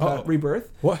song about Uh-oh. rebirth.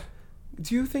 What?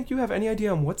 Do you think you have any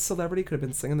idea on what celebrity could have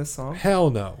been singing this song?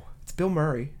 Hell no. It's Bill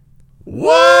Murray.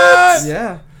 What?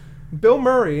 Yeah. Bill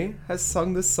Murray has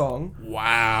sung this song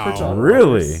Wow. for John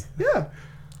Really? Waters. Yeah.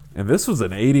 And this was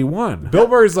an 81. Bill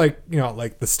Murray's like,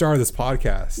 like the star of this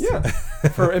podcast. Yeah.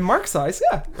 For in Mark's eyes,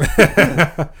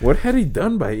 yeah. What had he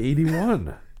done by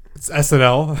 81? It's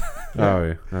SNL.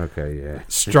 Oh, okay, yeah.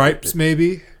 Stripes,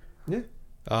 maybe. Yeah.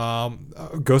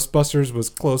 Ghostbusters was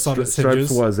close on its Stripes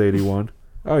hinges. was 81.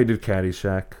 Oh, he did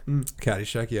Caddyshack.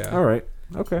 Caddyshack, yeah. All right.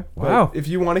 Okay. But Wow. if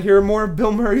you want to hear more of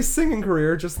Bill Murray's singing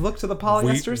career, just look to the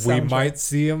polyester We soundtrack. might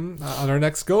see him on our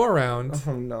next go around.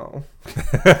 Oh no.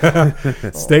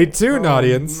 Stay tuned,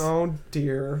 audience. Oh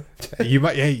dear. You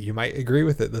might agree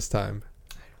with it this time.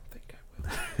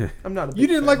 I'm not a big You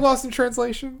didn't fan. like Lost in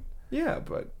Translation? Yeah,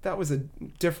 but that was a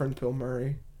different Bill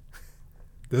Murray.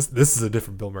 This is a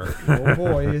different Bill Murray. Oh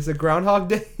boy, is it Groundhog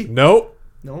Day? Nope.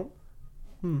 No.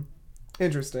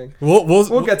 Interesting. We'll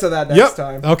We'll get to that Yep. next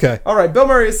time. Okay. All right, Bill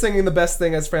Murray is singing the best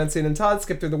thing as Francine and Todd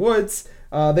skip through the woods.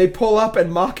 They pull up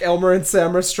and mock Elmer and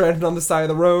Samra stranded on the side of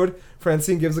the road.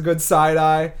 Francine gives a good side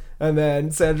eye, and then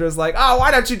Sandra's like, "Oh,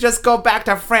 why don't you just go back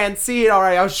to Francine? All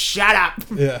right, oh, shut up."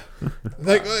 Yeah.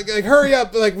 like hurry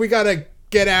up! Like, we gotta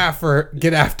get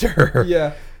after her.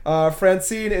 Yeah.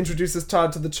 Francine introduces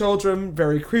Todd to the children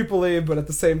very creepily, but at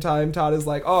the same time, Todd is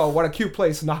like, "Oh, what a cute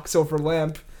place!" Knocks over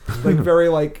lamp, like very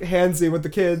like handsy with the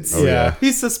kids. Oh, yeah.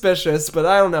 He's suspicious, but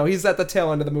I don't know. He's at the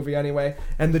tail end of the movie anyway,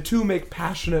 and the two make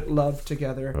passionate love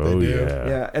together. Oh, do. yeah.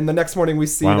 Yeah, and the next morning we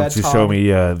see Why that don't you Todd, show me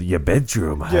your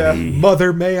bedroom, Yeah. honey?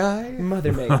 Mother, may I?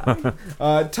 Mother may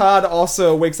I. Todd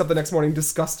also wakes up the next morning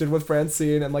disgusted with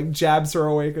Francine and like jabs her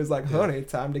awake. Is like, "Honey,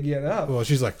 time to get up." Well,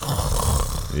 she's like,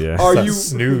 Yeah. Are that you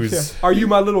snooze. Yeah. Are you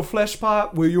my little flesh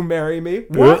pot? Will you marry me?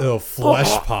 little flesh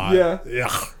pot. Yeah.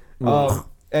 Ugh.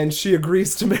 And she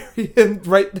agrees to marry him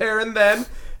right there and then.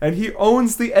 And he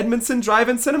owns the Edmondson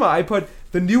Drive-In Cinema. I put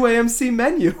the new AMC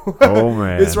menu. Oh,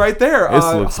 man. It's right there. This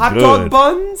looks hot good. dog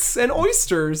buns and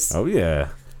oysters. Oh, yeah.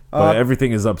 But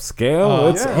everything is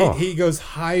upscale. yeah. He goes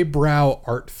highbrow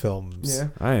art films. Yeah.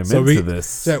 I am into this.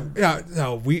 So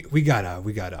we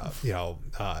gotta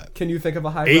Can you think of a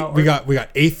high we got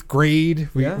 8th grade.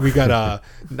 We Yeah. we got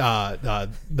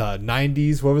the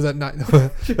 90s. What was that?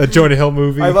 That Jonah Hill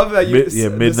movie. I love that you Mid- the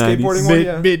mid-90s. skateboarding one.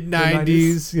 Yeah. mid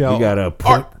 90s. We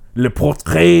got Le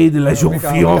Portrait de la Jeune We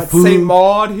Fille got en St. Feu.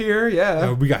 Maud here.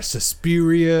 Yeah. We got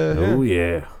Suspiria. Oh,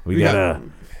 yeah. We We got got- a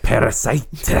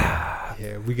Parasite.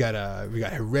 Yeah, we got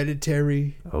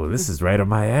Hereditary. Oh, this is right up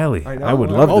my alley. I know. I would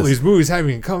love All this. these movies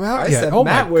haven't even come out I yet. said Oh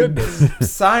Matt my would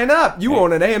goodness. sign up. You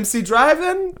own an AMC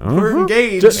Drive-In? We're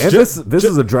engaged. And this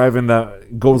is a drive-in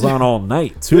that goes on all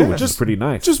night, too, which is pretty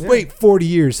nice. Just wait 40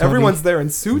 years. honey. Everyone's there in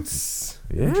suits.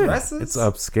 yeah. dresses. It's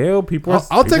upscale. People are,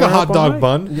 I'll take people a are hot up all dog night.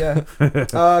 bun.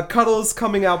 Yeah. Cuddles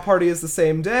coming out party is the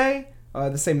same day.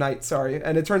 The same night, sorry.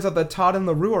 And it turns out that Todd and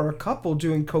LaRue are a couple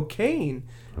doing cocaine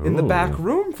in the Ooh. back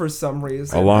room for some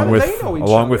reason. How Along do with they know each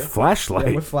along other? with Flashlight.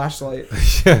 Yeah, with flashlight.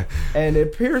 Yeah. And it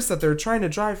appears that they're trying to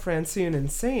drive Francine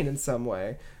insane in some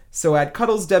way. So at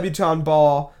Cuddles' debutante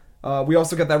ball, we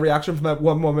also get that reaction from that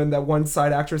one woman, that one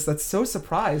side actress that's so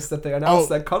surprised that they announced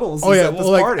that Cuddles Oh is yeah, at this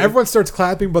well, like party. everyone starts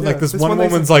clapping, but Yeah, like this this one one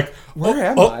lady's woman's like, like, "Where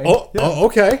am oh, I?" Oh, Yeah. oh,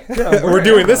 okay, where we're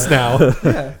doing am this I? now.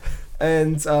 Yeah.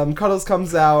 And Cuddles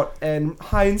comes out, and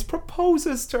Hines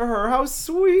proposes to her. How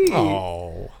sweet.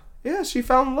 Oh, Yeah, she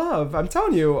found love. I'm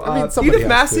telling you. mean, somebody Edith has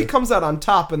Massey to. comes out on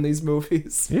top in these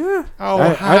movies. Yeah.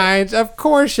 Hines, of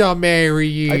course I'll marry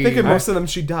you. I think in most of them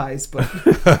she dies, but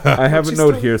I have a she's note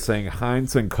still- here saying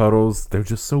Heinz and Cuddles, they're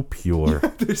just so pure.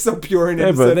 they're so pure and they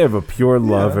innocent. have a pure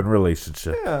love Yeah. and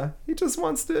relationship. Yeah, he just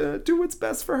wants to do what's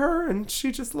best for her, and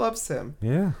she just loves him.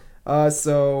 Yeah.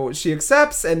 So she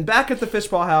accepts, and back at the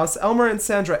fishbowl house, Elmer and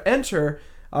Sandra enter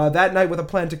that night with a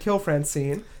plan to kill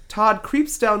Francine. Todd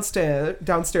creeps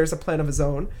downstairs a plan of his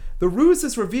own. The ruse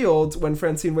is revealed when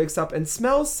Francine wakes up and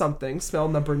smells something, smell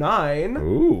number 9.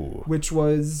 Ooh. Which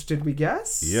was, did we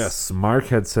guess? Yes, Mark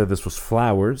had said this was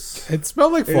flowers. It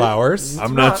smelled like flowers.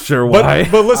 I'm not sure why.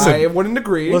 But listen, I wouldn't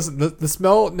agree. listen. The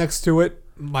smell next to it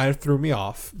might have threw me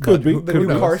off. Could be. The Who new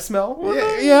knows? car smell?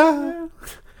 Yeah.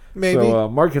 Maybe. So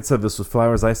Mark had said this was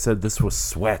flowers. I said this was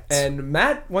sweat. And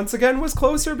Matt, once again, was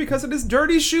closer because of his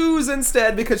dirty shoes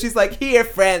instead, because she's like, here,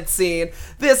 Francine,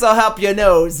 this'll help your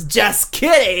nose. Just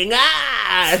kidding.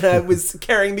 Ah! And I was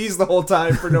carrying these the whole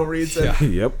time for no reason.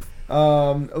 Yep.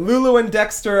 Lulu and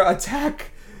Dexter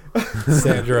attack.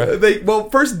 Sandra.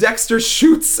 First Dexter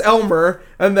shoots Elmer,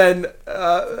 and then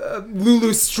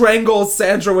Lulu strangles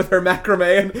Sandra with her macrame,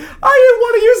 and I didn't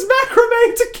want to use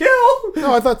macrame to kill.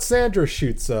 No, I thought Sandra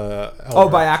shoots Elmer. Oh,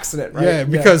 by accident, right? Yeah,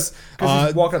 because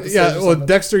he's walking up the stairs or something.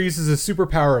 Dexter uses his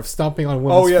superpower of stomping on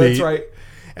women's feet. That's right.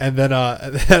 And then,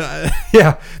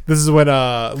 this is when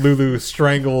Lulu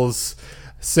strangles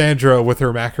Sandra with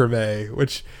her macrame,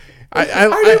 which I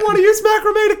didn't want to use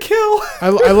macrame to kill.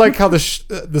 I like how the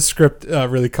script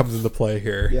really comes into play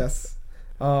here. Yes.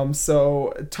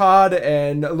 So Todd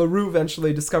and LaRue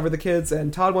eventually discover the kids,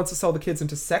 and Todd wants to sell the kids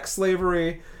into sex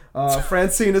slavery.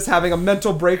 Francine is having a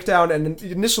mental breakdown, and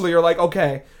initially you're like,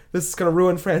 okay, this is going to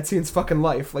ruin Francine's fucking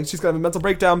life. Like, she's going to have a mental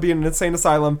breakdown, be in an insane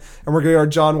asylum, and we're going to go to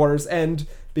John Waters' End,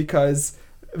 because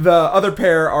the other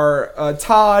pair are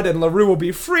Todd and LaRue will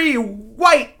be free,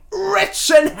 white,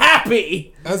 rich, and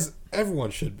happy. As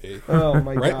everyone should be. Oh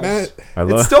my god. Right, Matt?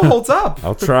 It still holds up.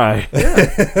 I'll try.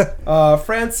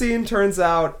 Francine turns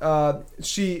out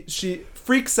she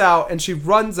freaks out and she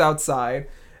runs outside,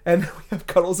 and we have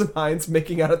Cuddles and Hines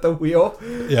making out at the wheel.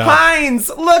 Yeah. Hines,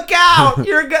 look out!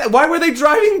 Why were they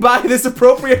driving by this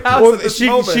appropriate house at this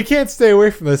moment? She can't stay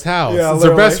away from this house. Yeah, it's her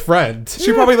literally. best friend.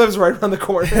 She probably lives right around the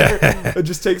corner. It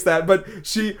just takes that. But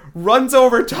she runs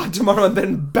over Todd Tomorrow and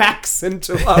then backs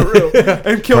into LaRue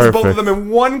and kills both of them in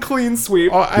one clean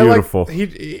sweep. Beautiful.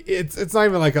 It's not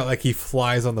even like he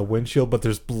flies on the windshield, but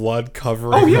there's blood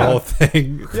covering the whole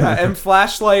thing. Yeah, and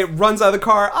Flashlight runs out of the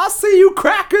car. I'll see you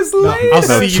crackers later. I'll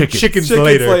see you chickens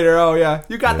later. Oh yeah,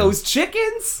 you got those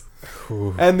chickens.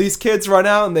 And these kids run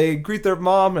out and they greet their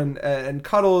mom, and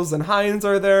Cuddles and Hines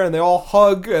are there, and they all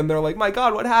hug, and they're like, my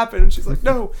god, what happened? And she's like,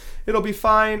 no, it'll be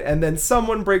fine. And then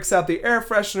someone breaks out the air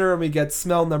freshener, and we get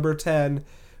smell number 10,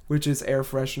 which is air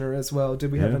freshener as well.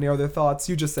 Did we have any other thoughts?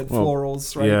 You just said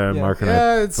florals, right? Yeah, Mark and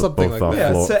I it's something both like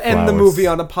thought that. To end the movie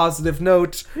on a positive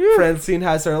note, Francine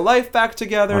has her life back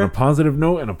together. On a positive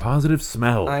note and a positive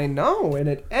smell. I know, and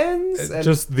it ends. And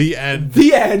Just the end.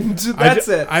 the end. That's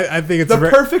it. I think it's the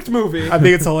perfect movie. I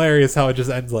think it's hilarious how it just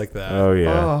ends like that. Oh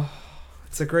yeah. Oh,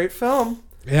 it's a great film.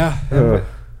 Yeah.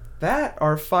 That,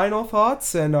 our final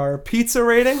thoughts and our pizza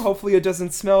rating. Hopefully it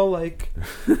doesn't smell like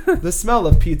the smell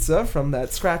of pizza from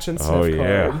that scratch and sniff Oh card.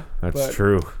 yeah, that's But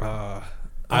true.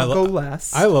 I'll go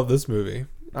last. I love this movie.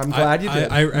 I'm glad you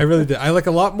did. I really did. I like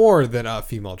a lot more than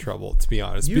Female Trouble, to be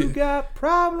honest. You got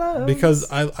problems. Because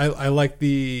I like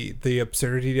the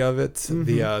absurdity of it,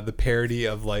 the parody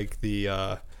of like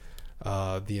the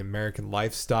American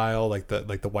lifestyle, like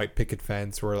the white picket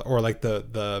fence, or like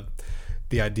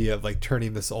the idea of like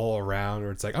turning this all around,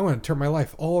 where it's like, I want to turn my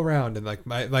life all around, and like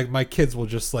my kids will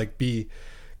just like be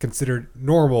considered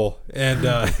normal, and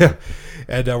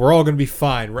and we're all gonna be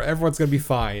fine. Everyone's gonna be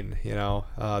fine, you know.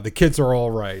 The kids are all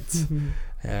right.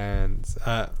 And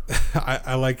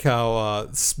I like how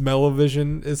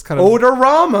Smell-O-Vision is kind of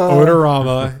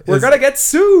Odorama. We're gonna get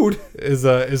sued. Is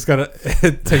gonna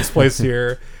it takes place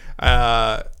here.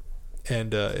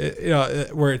 And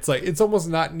where it's like it's almost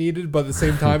not needed, but at the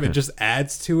same time it just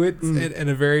adds to it in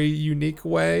a very unique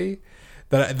way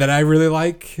that I really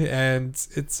like, and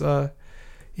it's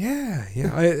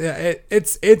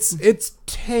it's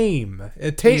tame,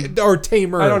 or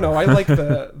tamer. I don't know. I like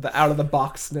the out of the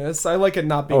boxness. I like it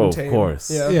not being tame. Of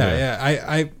course.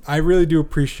 Yeah. I really do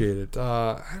appreciate it.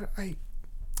 I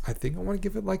think I want to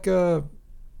give it like a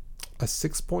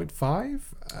 6.5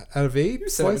 out of 8. You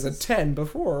said it was a 10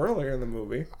 earlier in the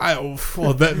movie.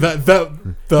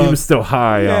 He was still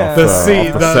high off the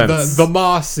scene, the the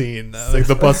Moss scene, like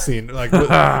the bus scene, like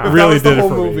really that did it for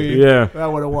movie, me. Yeah,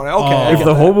 that would have won it. Okay, if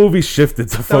the whole movie shifted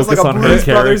to focus like a on her Blues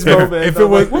Brothers character, moment. If it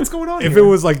was like, what's going on? If here? it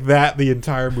was like that the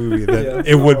entire movie, then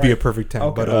it would be a perfect 10.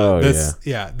 Okay. But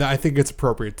I think it's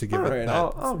appropriate to give it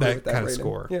I'll that agree with kind of rating.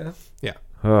 score. Yeah. Yeah.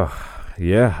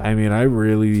 Yeah, I mean, I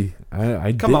really,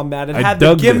 I Come did- on, Matt. It I had the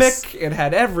dug gimmick. this. It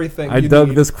had everything. I you dug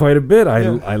need. this quite a bit.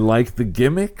 Yeah. I like the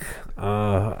gimmick.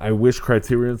 I wish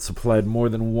Criterion supplied more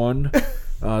than one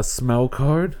smell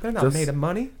card. They're not made of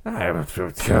money. But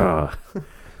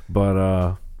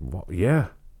well, yeah,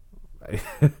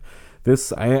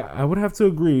 this I would have to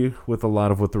agree with a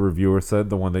lot of what the reviewer said.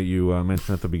 The one that you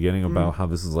mentioned at the beginning about how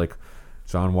this is like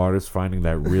John Waters finding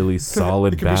that really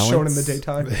solid It can balance. be shown in the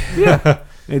daytime. Yeah,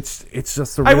 it's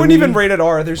just a. I wouldn't really- even rate it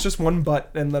R. There's just one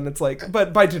butt, and then it's like,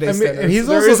 but by today's and standards, he's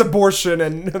there also- is abortion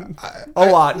and a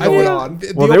lot going on.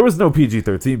 Well, there was no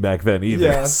PG-13 back then either.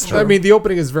 Yeah, so- I mean, the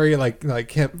opening is very like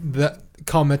him that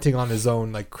commenting on his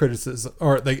own like criticism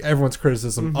or like everyone's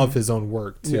criticism of his own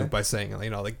work too Yeah. by saying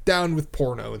like down with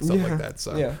porno and stuff like that.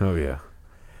 So Yeah. Oh yeah,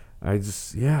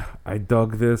 I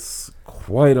dug this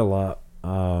quite a lot.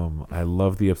 I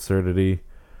love the absurdity,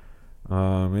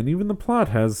 and even the plot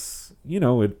has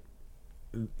it.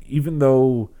 Even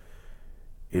though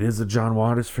it is a John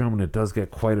Waters film and it does get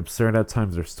quite absurd at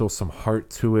times, there's still some heart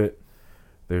to it.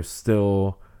 There's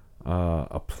still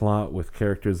a plot with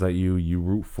characters that you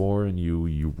root for and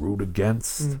you root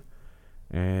against.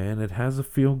 And it has a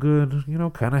feel good,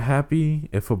 kind of happy,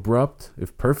 if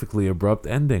perfectly abrupt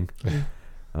ending.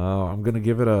 I'm going to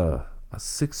give it a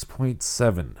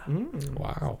 6.7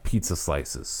 wow. pizza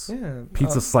slices. Yeah.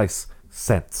 Pizza slice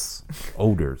scents,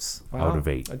 odors out of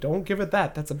 8. Don't give it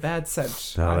that. That's a bad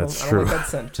scent. No, I that's don't true. like that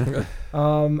scent.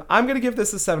 I'm going to give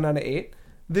this a 7 out of 8.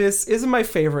 This isn't my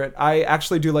favorite. I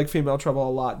actually do like Female Trouble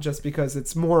a lot just because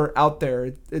it's more out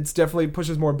there. It's definitely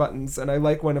pushes more buttons, and I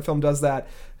like when a film does that,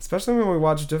 especially when we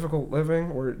watch Difficult Living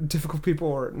or Difficult People,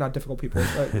 or not Difficult People.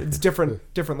 It's different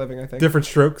living, I think. Different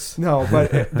strokes. No,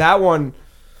 but that one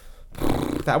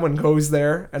goes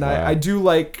there, and Wow. I do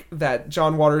like that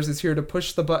John Waters is here to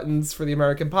push the buttons for the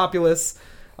American populace.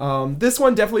 This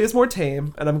one definitely is more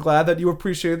tame, and I'm glad that you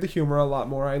appreciated the humor a lot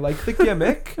more. I like the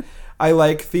gimmick. I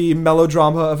like the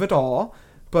melodrama of it all,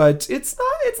 but it's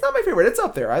not my favorite. It's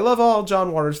up there. I love all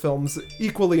John Waters films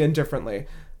equally and differently,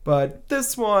 but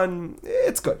this one,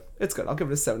 it's good. It's good. I'll give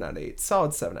it a 7 out of 8.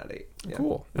 Solid 7 out of 8. Yeah.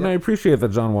 Cool. And I appreciate that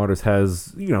John Waters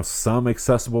has, some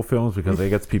accessible films because it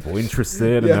gets people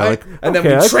interested. And they're like, and okay,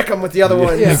 then we I- trick them with the other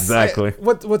ones. Yeah, Exactly.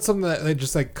 What's something that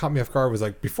just like caught me off guard was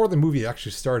like before the movie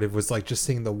actually started was like just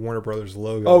seeing the Warner Brothers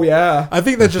logo. Oh yeah. I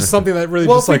think that's just something that really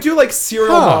Well, just if like we do like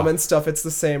Serial huh. Mom and stuff, it's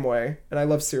the same way. And I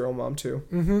love Serial Mom too.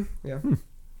 Mm-hmm. Yeah.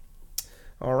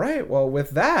 All right. Well,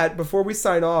 with that, before we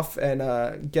sign off and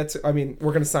we're going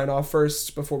to sign off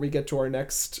first before we get to our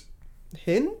next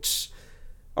hint.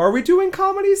 Are we doing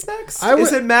comedies next?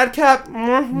 Is it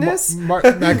Madcap-ness?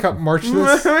 Madcap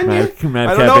Marchness. I Madcap don't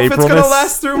know if it's going to Aprilness?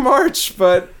 last through March,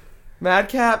 but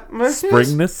Madcap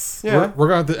Springness? Yeah. We're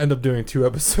going to end up doing 2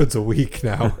 episodes a week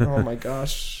now. Oh my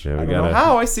gosh. Yeah, we I don't know gotta-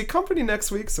 how. I see company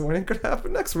next week, so it ain't going to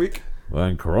happen next week. Well,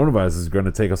 and coronavirus is going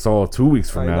to take us all 2 weeks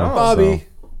from I now. know.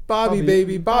 Bobby,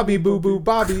 baby, Bobby, boo boo,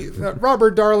 Bobby,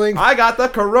 Robert, darling. I got the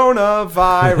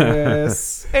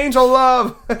coronavirus. Angel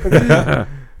love.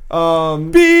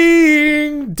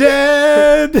 Being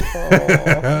dead.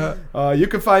 You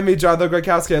can find me, John the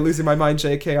Gronkowski, at Losing My Mind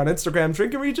JK on Instagram,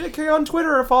 Drink and Read JK on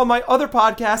Twitter, or follow my other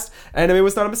podcast, Anime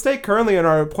Was Not a Mistake, currently in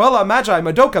our Puella, Magi,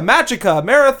 Madoka, Magica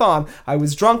marathon. I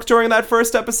was drunk during that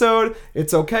first episode.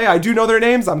 It's okay. I do know their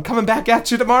names. I'm coming back at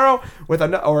you tomorrow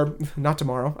or not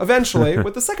tomorrow, eventually,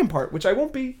 with the second part, which I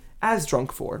won't be as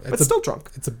drunk for, but still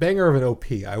drunk. It's a banger of an OP,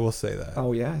 I will say that.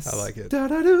 Oh, yes. I like it.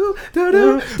 Da-da-doo,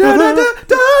 da-doo, da-da-da,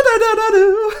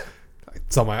 da-da-da-da-doo.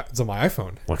 It's on my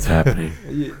iPhone. What's happening?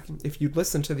 If you'd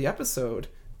listen to the episode,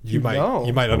 You might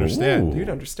understand. Ooh. You'd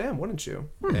understand, wouldn't you?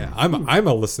 Yeah, I'm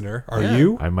a listener. Are Yeah.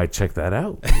 you? I might check that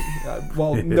out.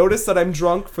 Well, notice that I'm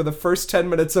drunk for the first 10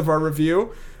 minutes of our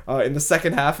review in the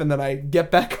second half, and then I get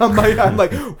back on I'm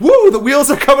like, woo, the wheels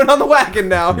are coming on the wagon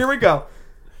now. Here we go.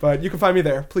 But you can find me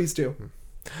there. Please do.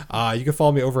 You can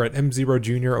follow me over at M0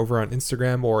 Jr. over on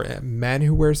Instagram or at Man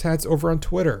Who Wears Hats over on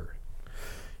Twitter.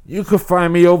 You can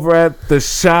find me over at the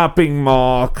shopping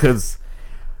mall because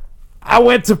I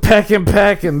went to Peck and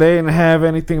Peck and they didn't have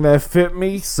anything that fit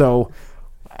me. So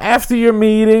after your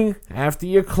meeting, after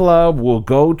your club, we'll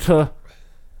go to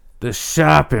the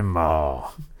shopping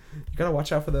mall. You gotta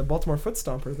watch out for the Baltimore Foot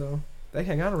Stomper, though. They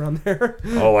hang out around there.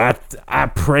 Oh, I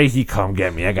pray he come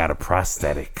get me. I got a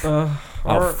prosthetic. I'll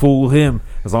alright. fool him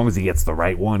as long as he gets the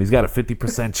right one. He's got a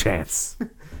 50% chance.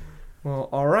 Well,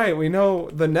 all right. We know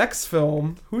the next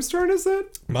film. Whose turn is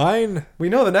it? Mine. We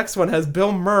know the next one has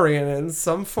Bill Murray in it in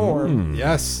some form.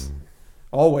 Yes.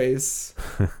 Always.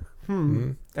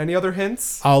 Any other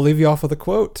hints? I'll leave you off with a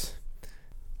quote.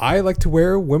 I like to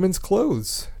wear women's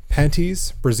clothes.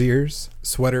 Panties, brasiers,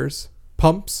 sweaters,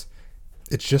 pumps.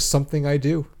 It's just something I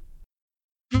do.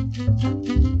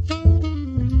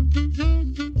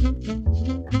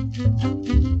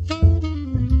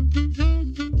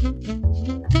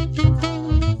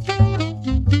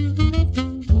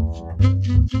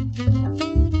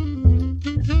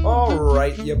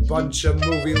 Alright, you bunch of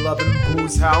movie-loving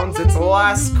booze hounds, it's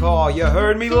last call. You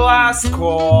heard me, last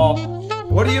call.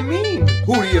 What do you mean?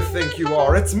 Who do you think you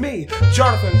are? It's me,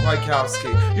 Jonathan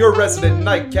Kwiatkowski, your resident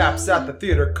Nightcaps at the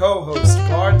Theater co-host,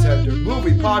 bartender,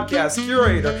 movie podcast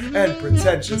curator, and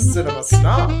pretentious cinema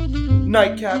snob.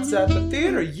 Nightcaps at the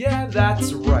Theater, yeah,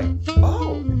 that's right.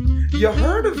 Oh, you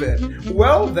heard of it?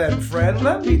 Well then, friend,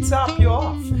 let me top you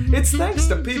off. It's thanks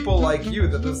to people like you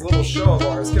that this little show of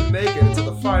ours can make it into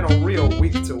the final reel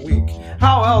week to week.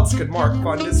 How else could Mark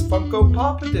fund his Funko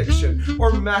Pop addiction,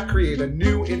 or Matt create a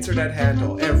new internet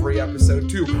handle every episode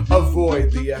to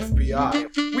avoid the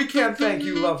FBI? We can't thank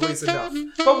you lovelies enough,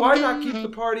 but why not keep the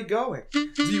party going?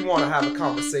 Do you want to have a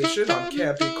conversation on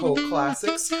campy cult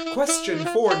classics, question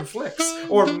foreign flicks,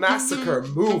 or massacre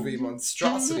movie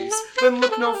monstrosities? Then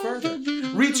look no further.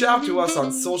 Reach out to us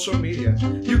on social media.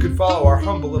 You can follow our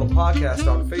humble little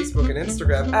podcast on Facebook and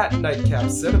Instagram at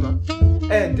Nightcap Cinema.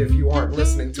 And if you aren't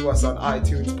listening to us on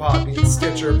iTunes, Podbean,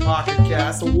 Stitcher, Pocket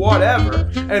Cast,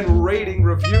 whatever, and rating,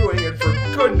 reviewing, and for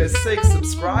goodness sake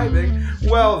subscribing,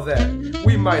 well then,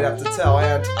 we might have to tell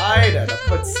Aunt Ida to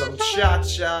put some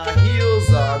cha-cha heels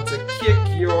on to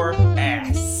kick your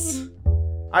ass.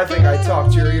 I think I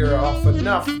talked your ear off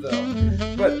enough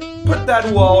though, but put that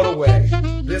wallet away.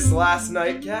 This last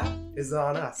nightcap is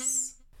on us.